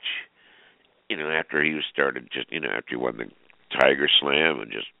Butch, after he started after he won the Tiger Slam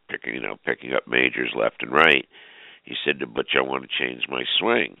and just picking up majors left and right, he said to Butch, I want to change my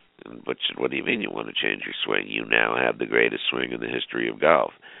swing. And Butch said, what do you mean you want to change your swing? You now have the greatest swing in the history of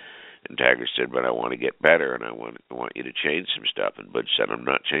golf. And Tiger said, but I want to get better, and I want you to change some stuff. And Butch said, I'm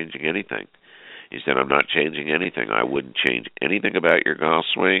not changing anything. He said, I'm not changing anything. I wouldn't change anything about your golf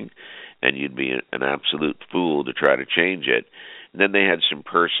swing, and you'd be an absolute fool to try to change it. And then they had some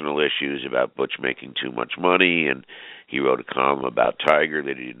personal issues about Butch making too much money, and he wrote a column about Tiger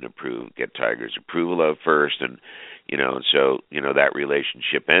that he didn't get Tiger's approval of first, and so that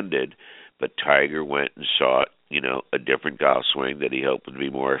relationship ended. But Tiger went and sought a different golf swing that he hoped would be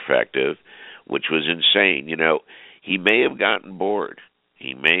more effective, which was insane. He may have gotten bored.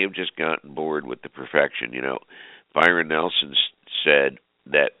 He may have just gotten bored with the perfection. Byron Nelson said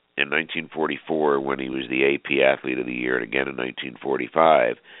that in 1944, when he was the AP Athlete of the Year, and again in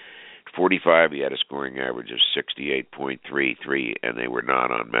 1945, he had a scoring average of 68.33, and they were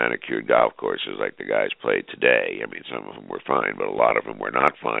not on manicured golf courses like the guys played today. I mean, some of them were fine, but a lot of them were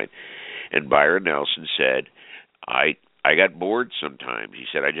not fine. And Byron Nelson said, I got bored sometimes. He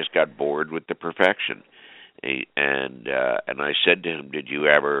said, I just got bored with the perfection. And I said to him, did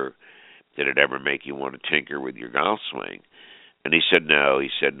it ever make you want to tinker with your golf swing? And he said, no. He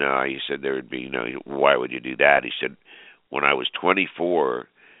said, there would be why would you do that? He said, when I was 24,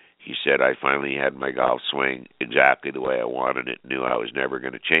 he said, I finally had my golf swing exactly the way I wanted it, knew I was never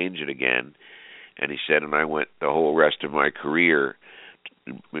going to change it again. And he said, and I went the whole rest of my career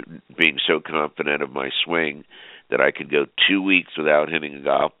being so confident of my swing that I could go 2 weeks without hitting a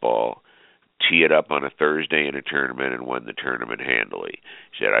golf ball, tee it up on a Thursday in a tournament, and win the tournament handily.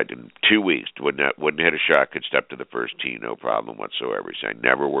 He said, I did 2 weeks, wouldn't hit a shot, could step to the first tee, no problem whatsoever. He said, I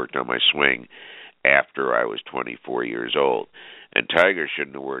never worked on my swing after I was 24 years old. And Tiger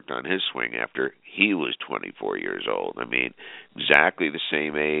shouldn't have worked on his swing after he was 24 years old. I mean, exactly the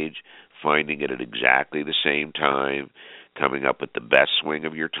same age, finding it at exactly the same time, coming up with the best swing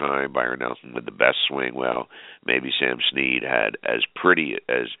of your time. Byron Nelson with the best swing. Well, maybe Sam Snead had as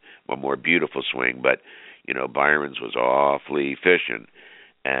a more beautiful swing, but Byron's was awfully efficient,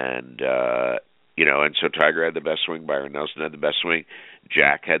 and so Tiger had the best swing. Byron Nelson had the best swing.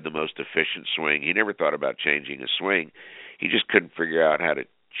 Jack had the most efficient swing. He never thought about changing his swing. He just couldn't figure out how to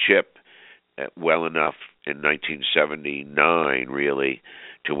chip well enough in 1979, really,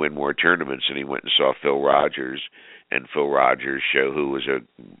 to win more tournaments. And he went and saw Phil Rogers, and Phil Rogers, who was a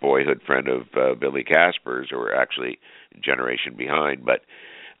boyhood friend of Billy Casper's, or actually a generation behind. But,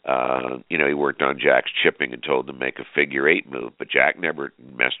 he worked on Jack's chipping and told him to make a figure-8 move. But Jack never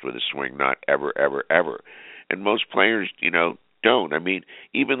messed with his swing, not ever, ever, ever. And most players, don't. I mean,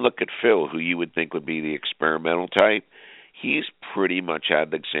 even look at Phil, who you would think would be the experimental type. He's pretty much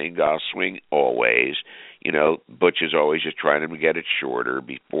had the same golf swing always. Butch is always just trying to get it shorter.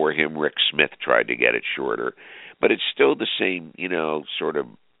 Before him, Rick Smith tried to get it shorter. But it's still the same, sort of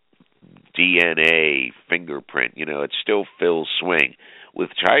DNA fingerprint. It's still Phil's swing. With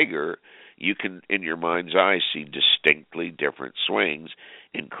Tiger, you can, in your mind's eye, see distinctly different swings,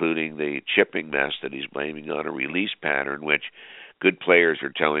 including the chipping mess that he's blaming on a release pattern, which good players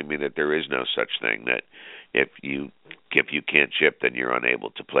are telling me that there is no such thing, that if you can't chip, then you're unable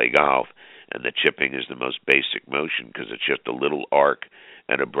to play golf, and that chipping is the most basic motion because it's just a little arc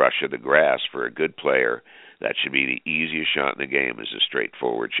and a brush of the grass. For a good player, that should be the easiest shot in the game, is a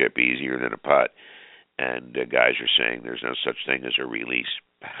straightforward chip, easier than a putt. And guys are saying there's no such thing as a release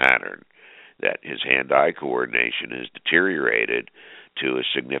pattern, that his hand-eye coordination has deteriorated to a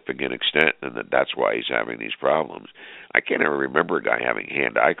significant extent, and that's why he's having these problems. I can't ever remember a guy having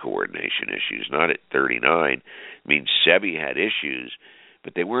hand-eye coordination issues, not at 39. I mean, Seve had issues,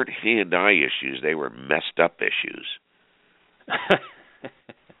 but they weren't hand-eye issues. They were messed-up issues.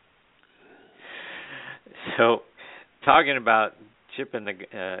 So, talking about chipping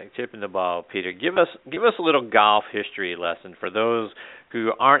the ball, Peter, give us a little golf history lesson for those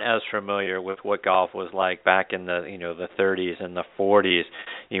who aren't as familiar with what golf was like back in the the 30s and the 40s.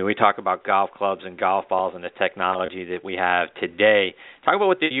 We talk about golf clubs and golf balls and the technology that we have today. Talk about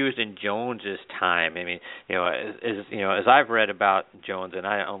what they used in Jones's time. I mean, as I've read about Jones, and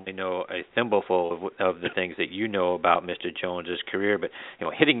I only know a thimbleful of the things that you know about Mr. Jones's career, but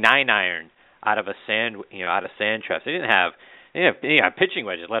hitting 9-iron out of sand traps. They didn't have pitching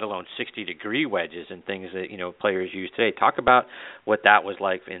wedges, let alone 60-degree wedges and things that players use today. Talk about what that was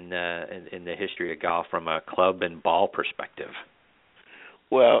like in the history of golf from a club and ball perspective.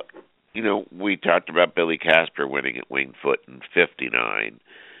 Well, we talked about Billy Casper winning at Winged Foot in 59.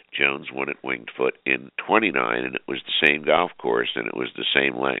 Jones won at Winged Foot in 29, and it was the same golf course, and it was the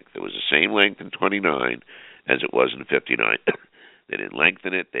same length. It was the same length in 29 as it was in 59. They didn't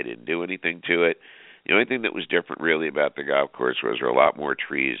lengthen it. They didn't do anything to it. The only thing that was different really about the golf course was there were a lot more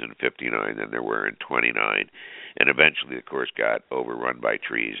trees in 59 than there were in 29. And eventually the course got overrun by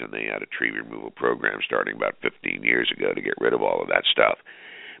trees, and they had a tree removal program starting about 15 years ago to get rid of all of that stuff.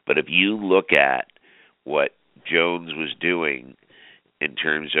 But if you look at what Jones was doing in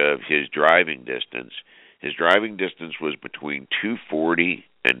terms of his driving distance was between 240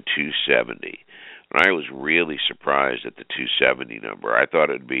 and 270. And I was really surprised at the 270 number. I thought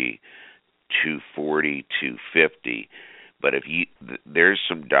it would be 240, 250. But there's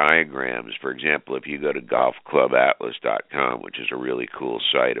some diagrams. For example, if you go to golfclubatlas.com, which is a really cool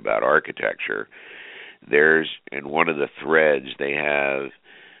site about architecture, there's in one of the threads they have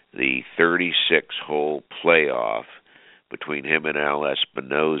the 36-hole playoff between him and Al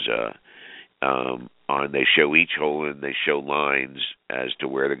Espinoza. They show each hole and they show lines as to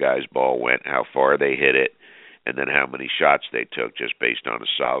where the guy's ball went, how far they hit it, and then how many shots they took, just based on a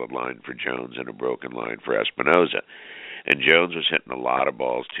solid line for Jones and a broken line for Espinoza. And Jones was hitting a lot of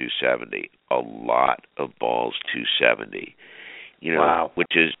balls 270, a lot of balls 270. Wow.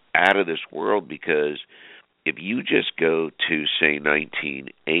 Which is out of this world, because if you just go to, say,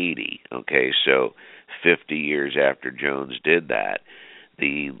 1980, okay, so 50 years after Jones did that,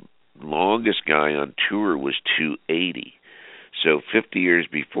 the longest guy on tour was 280. So 50 years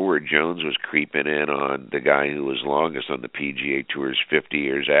before, Jones was creeping in on the guy who was longest on the PGA Tours 50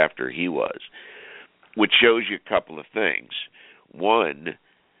 years after he was, which shows you a couple of things. One,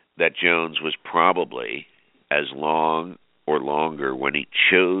 that Jones was probably as long or longer when he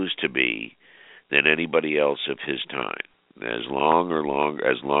chose to be than anybody else of his time, as long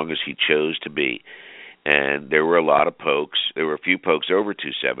as he chose to be. And there were a lot of pokes. There were a few pokes over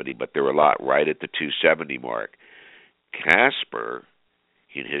 270, but there were a lot right at the 270 mark. Casper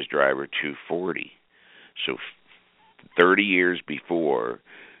hit his driver 240. So 30 years before,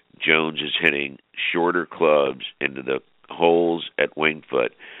 Jones is hitting shorter clubs into the holes at Winged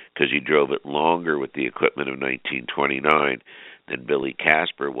Foot because he drove it longer with the equipment of 1929 than Billy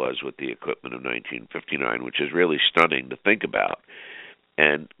Casper was with the equipment of 1959, which is really stunning to think about.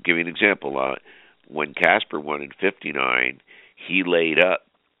 And give you an example. When Casper won in 59, he laid up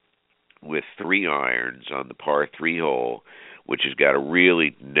with 3 irons on the par 3 hole, which has got a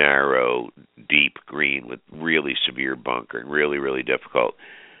really narrow, deep green with really severe bunkering, really, really difficult.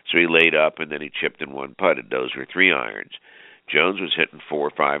 So he laid up, and then he chipped and one putted. Those were 3 irons. Jones was hitting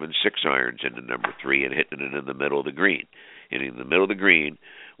 4, 5, and 6 irons into number 3 and hitting it in the middle of the green. Hitting in the middle of the green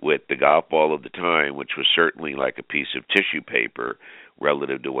with the golf ball of the time, which was certainly like a piece of tissue paper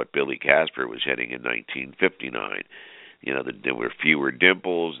relative to what Billy Casper was hitting in 1959. There were fewer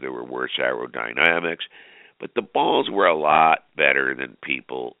dimples, there were worse aerodynamics, but the balls were a lot better than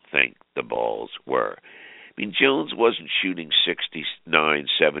people think the balls were. I mean, Jones wasn't shooting 69,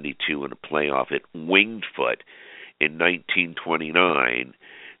 72 in a playoff at Winged Foot in 1929,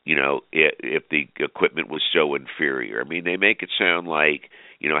 if the equipment was so inferior. I mean, they make it sound like,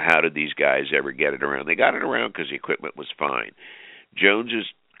 how did these guys ever get it around? They got it around because the equipment was fine. Jones's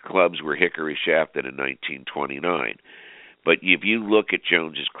clubs were hickory shafted in 1929. But if you look at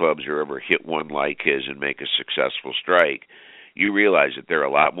Jones's clubs or ever hit one like his and make a successful strike, you realize that they're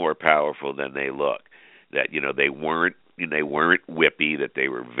a lot more powerful than they look. That they weren't whippy. That they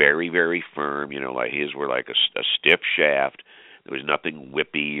were very, very firm. Like his were like a stiff shaft. There was nothing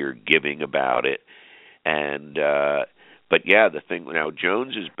whippy or giving about it. And but yeah, the thing now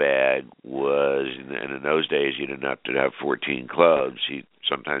Jones's bag was, and in those days you didn't have to have 14 clubs. He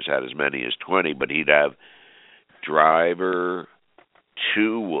sometimes had as many as 20, but he'd have driver,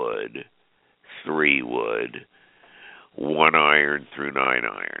 2-wood, 3-wood, 1-iron through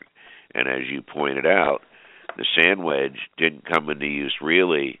 9-iron. And as you pointed out, the sand wedge didn't come into use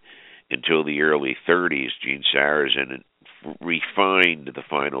really until the early 30s. Gene Sarazen refined the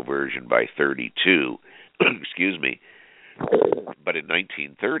final version by 32. Excuse me. But in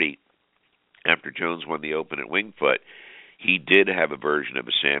 1930, after Jones won the Open at Winged Foot, he did have a version of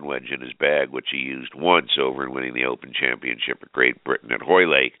a sand wedge in his bag, which he used once over in winning the Open Championship at Great Britain at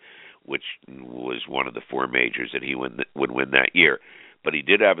Hoylake, which was one of the 4 majors that he would win that year. But he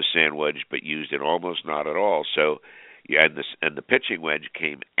did have a sand wedge, but used it almost not at all. So, yeah, and the pitching wedge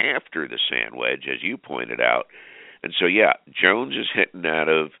came after the sand wedge, as you pointed out. And so, yeah, Jones is hitting out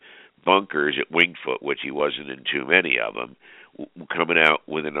of bunkers at Winged Foot, which he wasn't in too many of them, coming out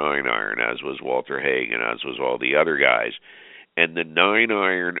with a 9-iron, as was Walter Hagen, as was all the other guys. And the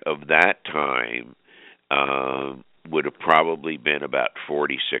 9-iron of that time would have probably been about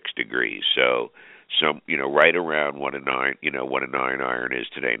 46 degrees. So, right around what a 9-iron is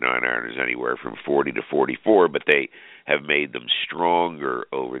today. 9-iron is anywhere from 40 to 44, but they have made them stronger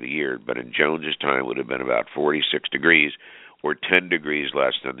over the years. But in Jones's time, it would have been about 46 degrees, or 10 degrees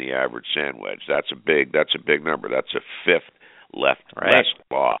less than the average sand wedge. That's a big number. That's a fifth less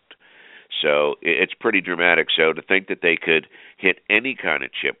loft. So it's pretty dramatic. So to think that they could hit any kind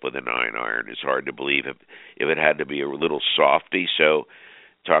of chip with a 9-iron is hard to believe if it had to be a little softy. So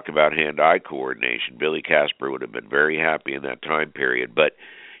talk about hand-eye coordination. Billy Casper would have been very happy in that time period. But,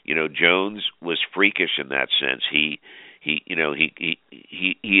 Jones was freakish in that sense. He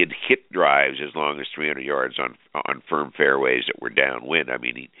had hit drives as long as 300 yards on firm fairways that were downwind. I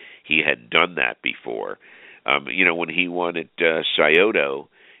mean, he had done that before. When he won at Scioto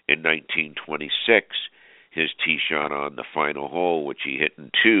in 1926, his tee shot on the final hole, which he hit in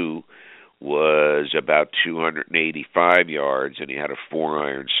 2, was about 285 yards, and he had a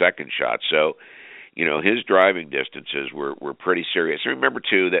 4-iron second shot. So, his driving distances were pretty serious. And remember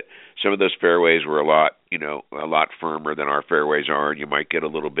too that some of those fairways were a lot firmer than our fairways are, and you might get a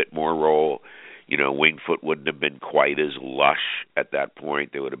little bit more roll. Winged Foot wouldn't have been quite as lush at that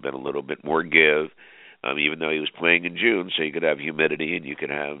point. There would have been a little bit more give, even though he was playing in June, so you could have humidity and you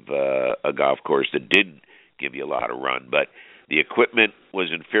could have a golf course that didn't give you a lot of run. But the equipment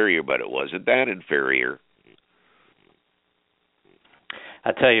was inferior, but it wasn't that inferior.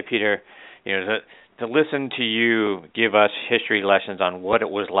 I tell you, Peter, to listen to you give us history lessons on what it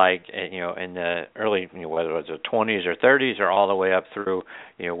was like, in the early, whether it was the 20s or 30s or all the way up through,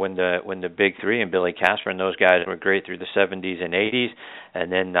 when the Big Three and Billy Casper and those guys were great through the 70s and 80s,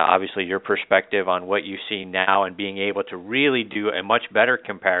 and then obviously your perspective on what you see now and being able to really do a much better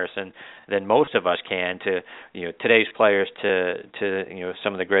comparison than most of us can to, today's players to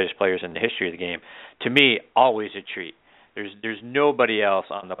some of the greatest players in the history of the game. To me, always a treat. There's nobody else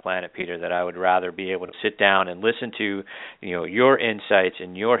on the planet, Peter, that I would rather be able to sit down and listen to, your insights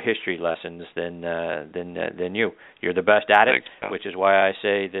and your history lessons than you. You're the best at it, which is why I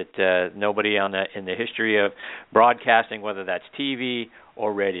say that nobody in the history of broadcasting, whether that's TV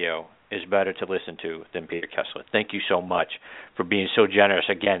or radio, is better to listen to than Peter Kessler. Thank you so much for being so generous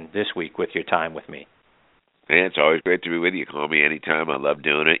again this week with your time with me. Man, it's always great to be with you. Call me anytime. I love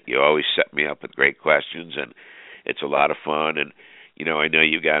doing it. You always set me up with great questions, and it's a lot of fun. And, I know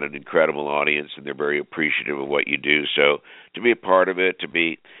you've got an incredible audience, and they're very appreciative of what you do. So to be a part of it, to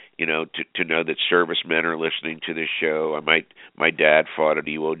be, to know that servicemen are listening to this show. My dad fought at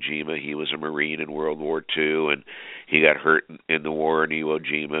Iwo Jima. He was a Marine in World War II, and he got hurt in the war in Iwo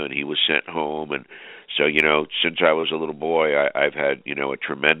Jima, and he was sent home. And so, since I was a little boy, I've had, a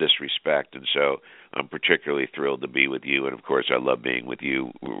tremendous respect. And so I'm particularly thrilled to be with you. And, of course, I love being with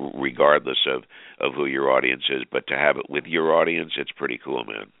you regardless of who your audience is. But to have it with your audience, it's pretty cool,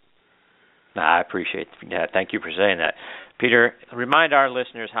 man. I appreciate that. Thank you for saying that. Peter, remind our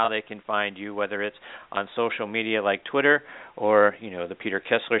listeners how they can find you, whether it's on social media like Twitter or, the Peter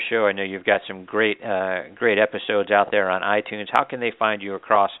Kessler Show. I know you've got some great episodes out there on iTunes. How can they find you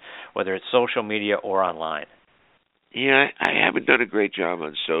across, whether it's social media or online? Yeah, I haven't done a great job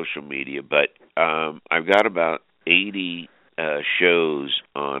on social media, but I've got about 80 shows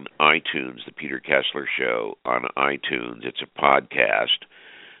on iTunes, the Peter Kessler Show on iTunes. It's a podcast.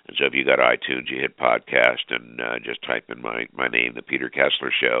 And so if you got iTunes, you hit podcast and just type in my name, the Peter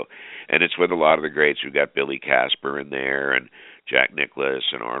Kessler Show. And it's with a lot of the greats. We've got Billy Casper in there, and Jack Nicklaus,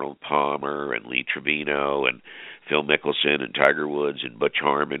 and Arnold Palmer, and Lee Trevino, and Phil Mickelson, and Tiger Woods, and Butch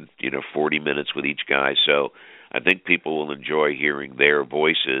Harmon, 40 minutes with each guy. So I think people will enjoy hearing their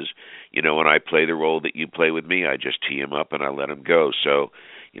voices. When I play the role that you play with me, I just tee them up and I let them go. So,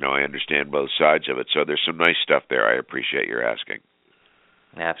 I understand both sides of it. So there's some nice stuff there. I appreciate your asking.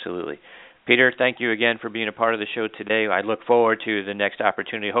 Absolutely. Peter, thank you again for being a part of the show today. I look forward to the next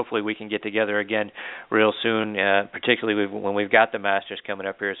opportunity. Hopefully we can get together again real soon, particularly when we've got the Masters coming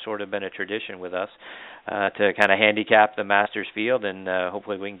up here. It's sort of been a tradition with us to kind of handicap the Masters field, and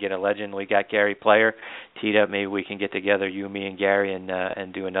hopefully we can get a legend. We got Gary Player teed up. Maybe we can get together, you, me, and Gary,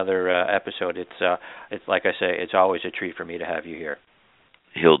 and do another episode. It's like I say, it's always a treat for me to have you here.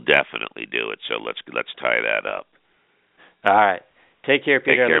 He'll definitely do it, so let's tie that up. All right. Take care,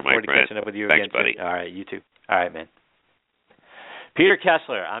 Peter. Take care, I look forward to catching up with you again. Thanks, buddy. All right, you too. All right, man. Peter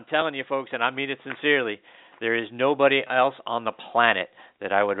Kessler, I'm telling you, folks, and I mean it sincerely, there is nobody else on the planet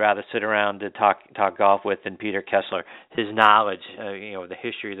that I would rather sit around to talk golf with than Peter Kessler. His knowledge, the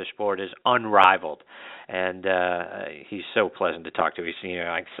history of the sport is unrivaled, and he's so pleasant to talk to. He's,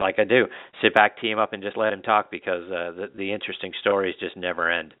 like I do, sit back, tee him up, and just let him talk because the interesting stories just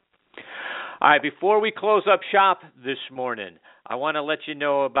never end. All right, before we close up shop this morning, I want to let you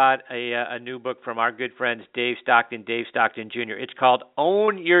know about a new book from our good friends Dave Stockton Jr. It's called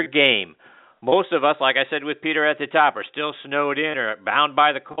Own Your Game. Most of us, like I said with Peter at the top, are still snowed in or bound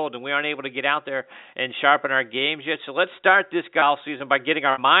by the cold, and we aren't able to get out there and sharpen our games yet. So let's start this golf season by getting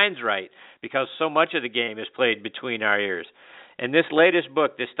our minds right, because so much of the game is played between our ears. In this latest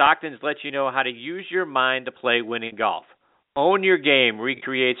book, the Stocktons let you know how to use your mind to play winning golf. Own Your Game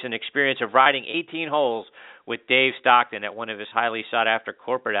recreates an experience of riding 18 holes with Dave Stockton at one of his highly sought-after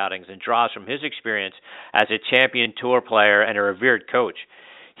corporate outings and draws from his experience as a champion tour player and a revered coach.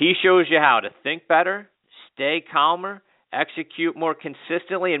 He shows you how to think better, stay calmer, execute more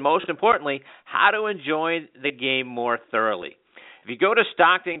consistently, and most importantly, how to enjoy the game more thoroughly. If you go to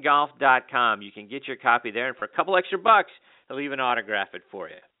StocktonGolf.com, you can get your copy there, and for a couple extra bucks, he'll even autograph it for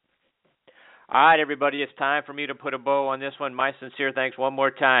you. All right, everybody, it's time for me to put a bow on this one. My sincere thanks one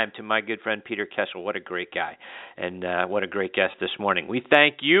more time to my good friend Peter Kessler. What a great guy, and what a great guest this morning. We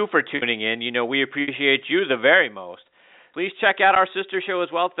thank you for tuning in. We appreciate you the very most. Please check out our sister show as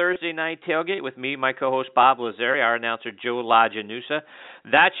well, Thursday Night Tailgate, with me, my co-host Bob Lazari, our announcer Joe LaGianusa.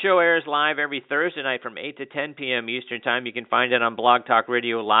 That show airs live every Thursday night from 8 to 10 p.m. Eastern Time. You can find it on Blog Talk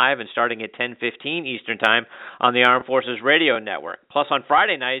Radio Live and starting at 10:15 Eastern Time on the Armed Forces Radio Network. Plus, on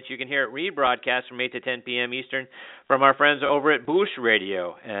Friday nights, you can hear it rebroadcast from 8 to 10 p.m. Eastern from our friends over at Boost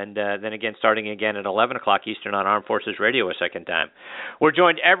Radio. And then again, starting again at 11 o'clock Eastern on Armed Forces Radio a second time. We're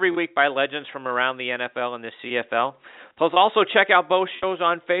joined every week by legends from around the NFL and the CFL. Plus, also check out both shows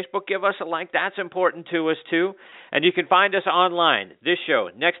on Facebook. Give us a like. That's important to us, too. And you can find us online. This show,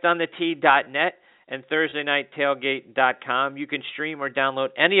 nextonthetee.net and ThursdayNightTailgate.com. You can stream or download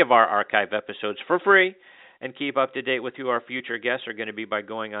any of our archive episodes for free and keep up to date with who our future guests are going to be by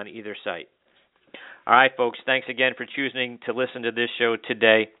going on either site. All right, folks, thanks again for choosing to listen to this show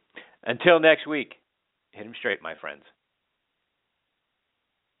today. Until next week, hit 'em straight, my friends.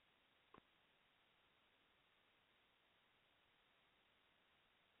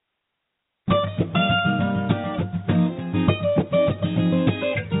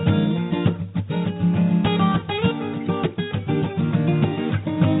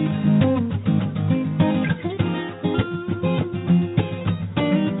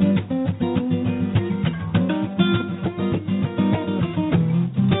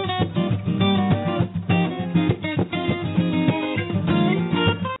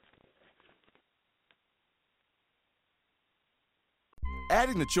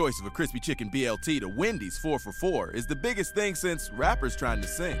 Adding the choice of a crispy chicken BLT to Wendy's 4 for $4 is the biggest thing since rappers trying to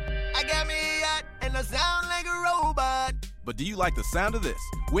sing. I got me a yacht and I sound like a robot. But do you like the sound of this?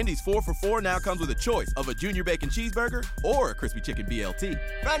 Wendy's 4 for $4 now comes with a choice of a junior bacon cheeseburger or a crispy chicken BLT.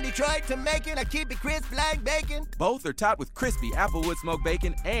 From Detroit to Macon, I keep it crisp like bacon. Both are topped with crispy applewood smoked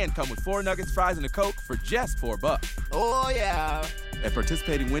bacon and come with 4 nuggets, fries, and a Coke for just $4. Oh, yeah. At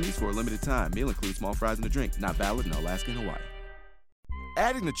participating Wendy's for a limited time, meal includes small fries and a drink. Not valid in Alaska and Hawaii.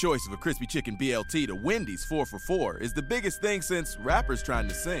 Adding the choice of a crispy chicken BLT to Wendy's 4 for $4 is the biggest thing since rappers trying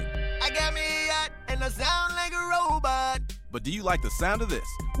to sing. I got me a yacht and I sound like a robot. But do you like the sound of this?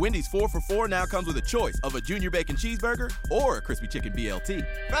 Wendy's 4 for $4 now comes with a choice of a Junior Bacon Cheeseburger or a Crispy Chicken BLT.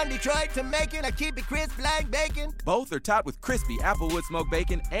 From Detroit to Macon, I keep it crisp like bacon. Both are topped with crispy Applewood smoked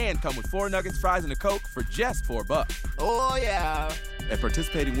bacon and come with 4 nuggets, fries, and a Coke for just $4. Oh, yeah. At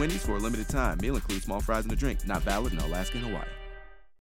participating Wendy's for a limited time, meal includes small fries and a drink. Not valid in Alaska and Hawaii.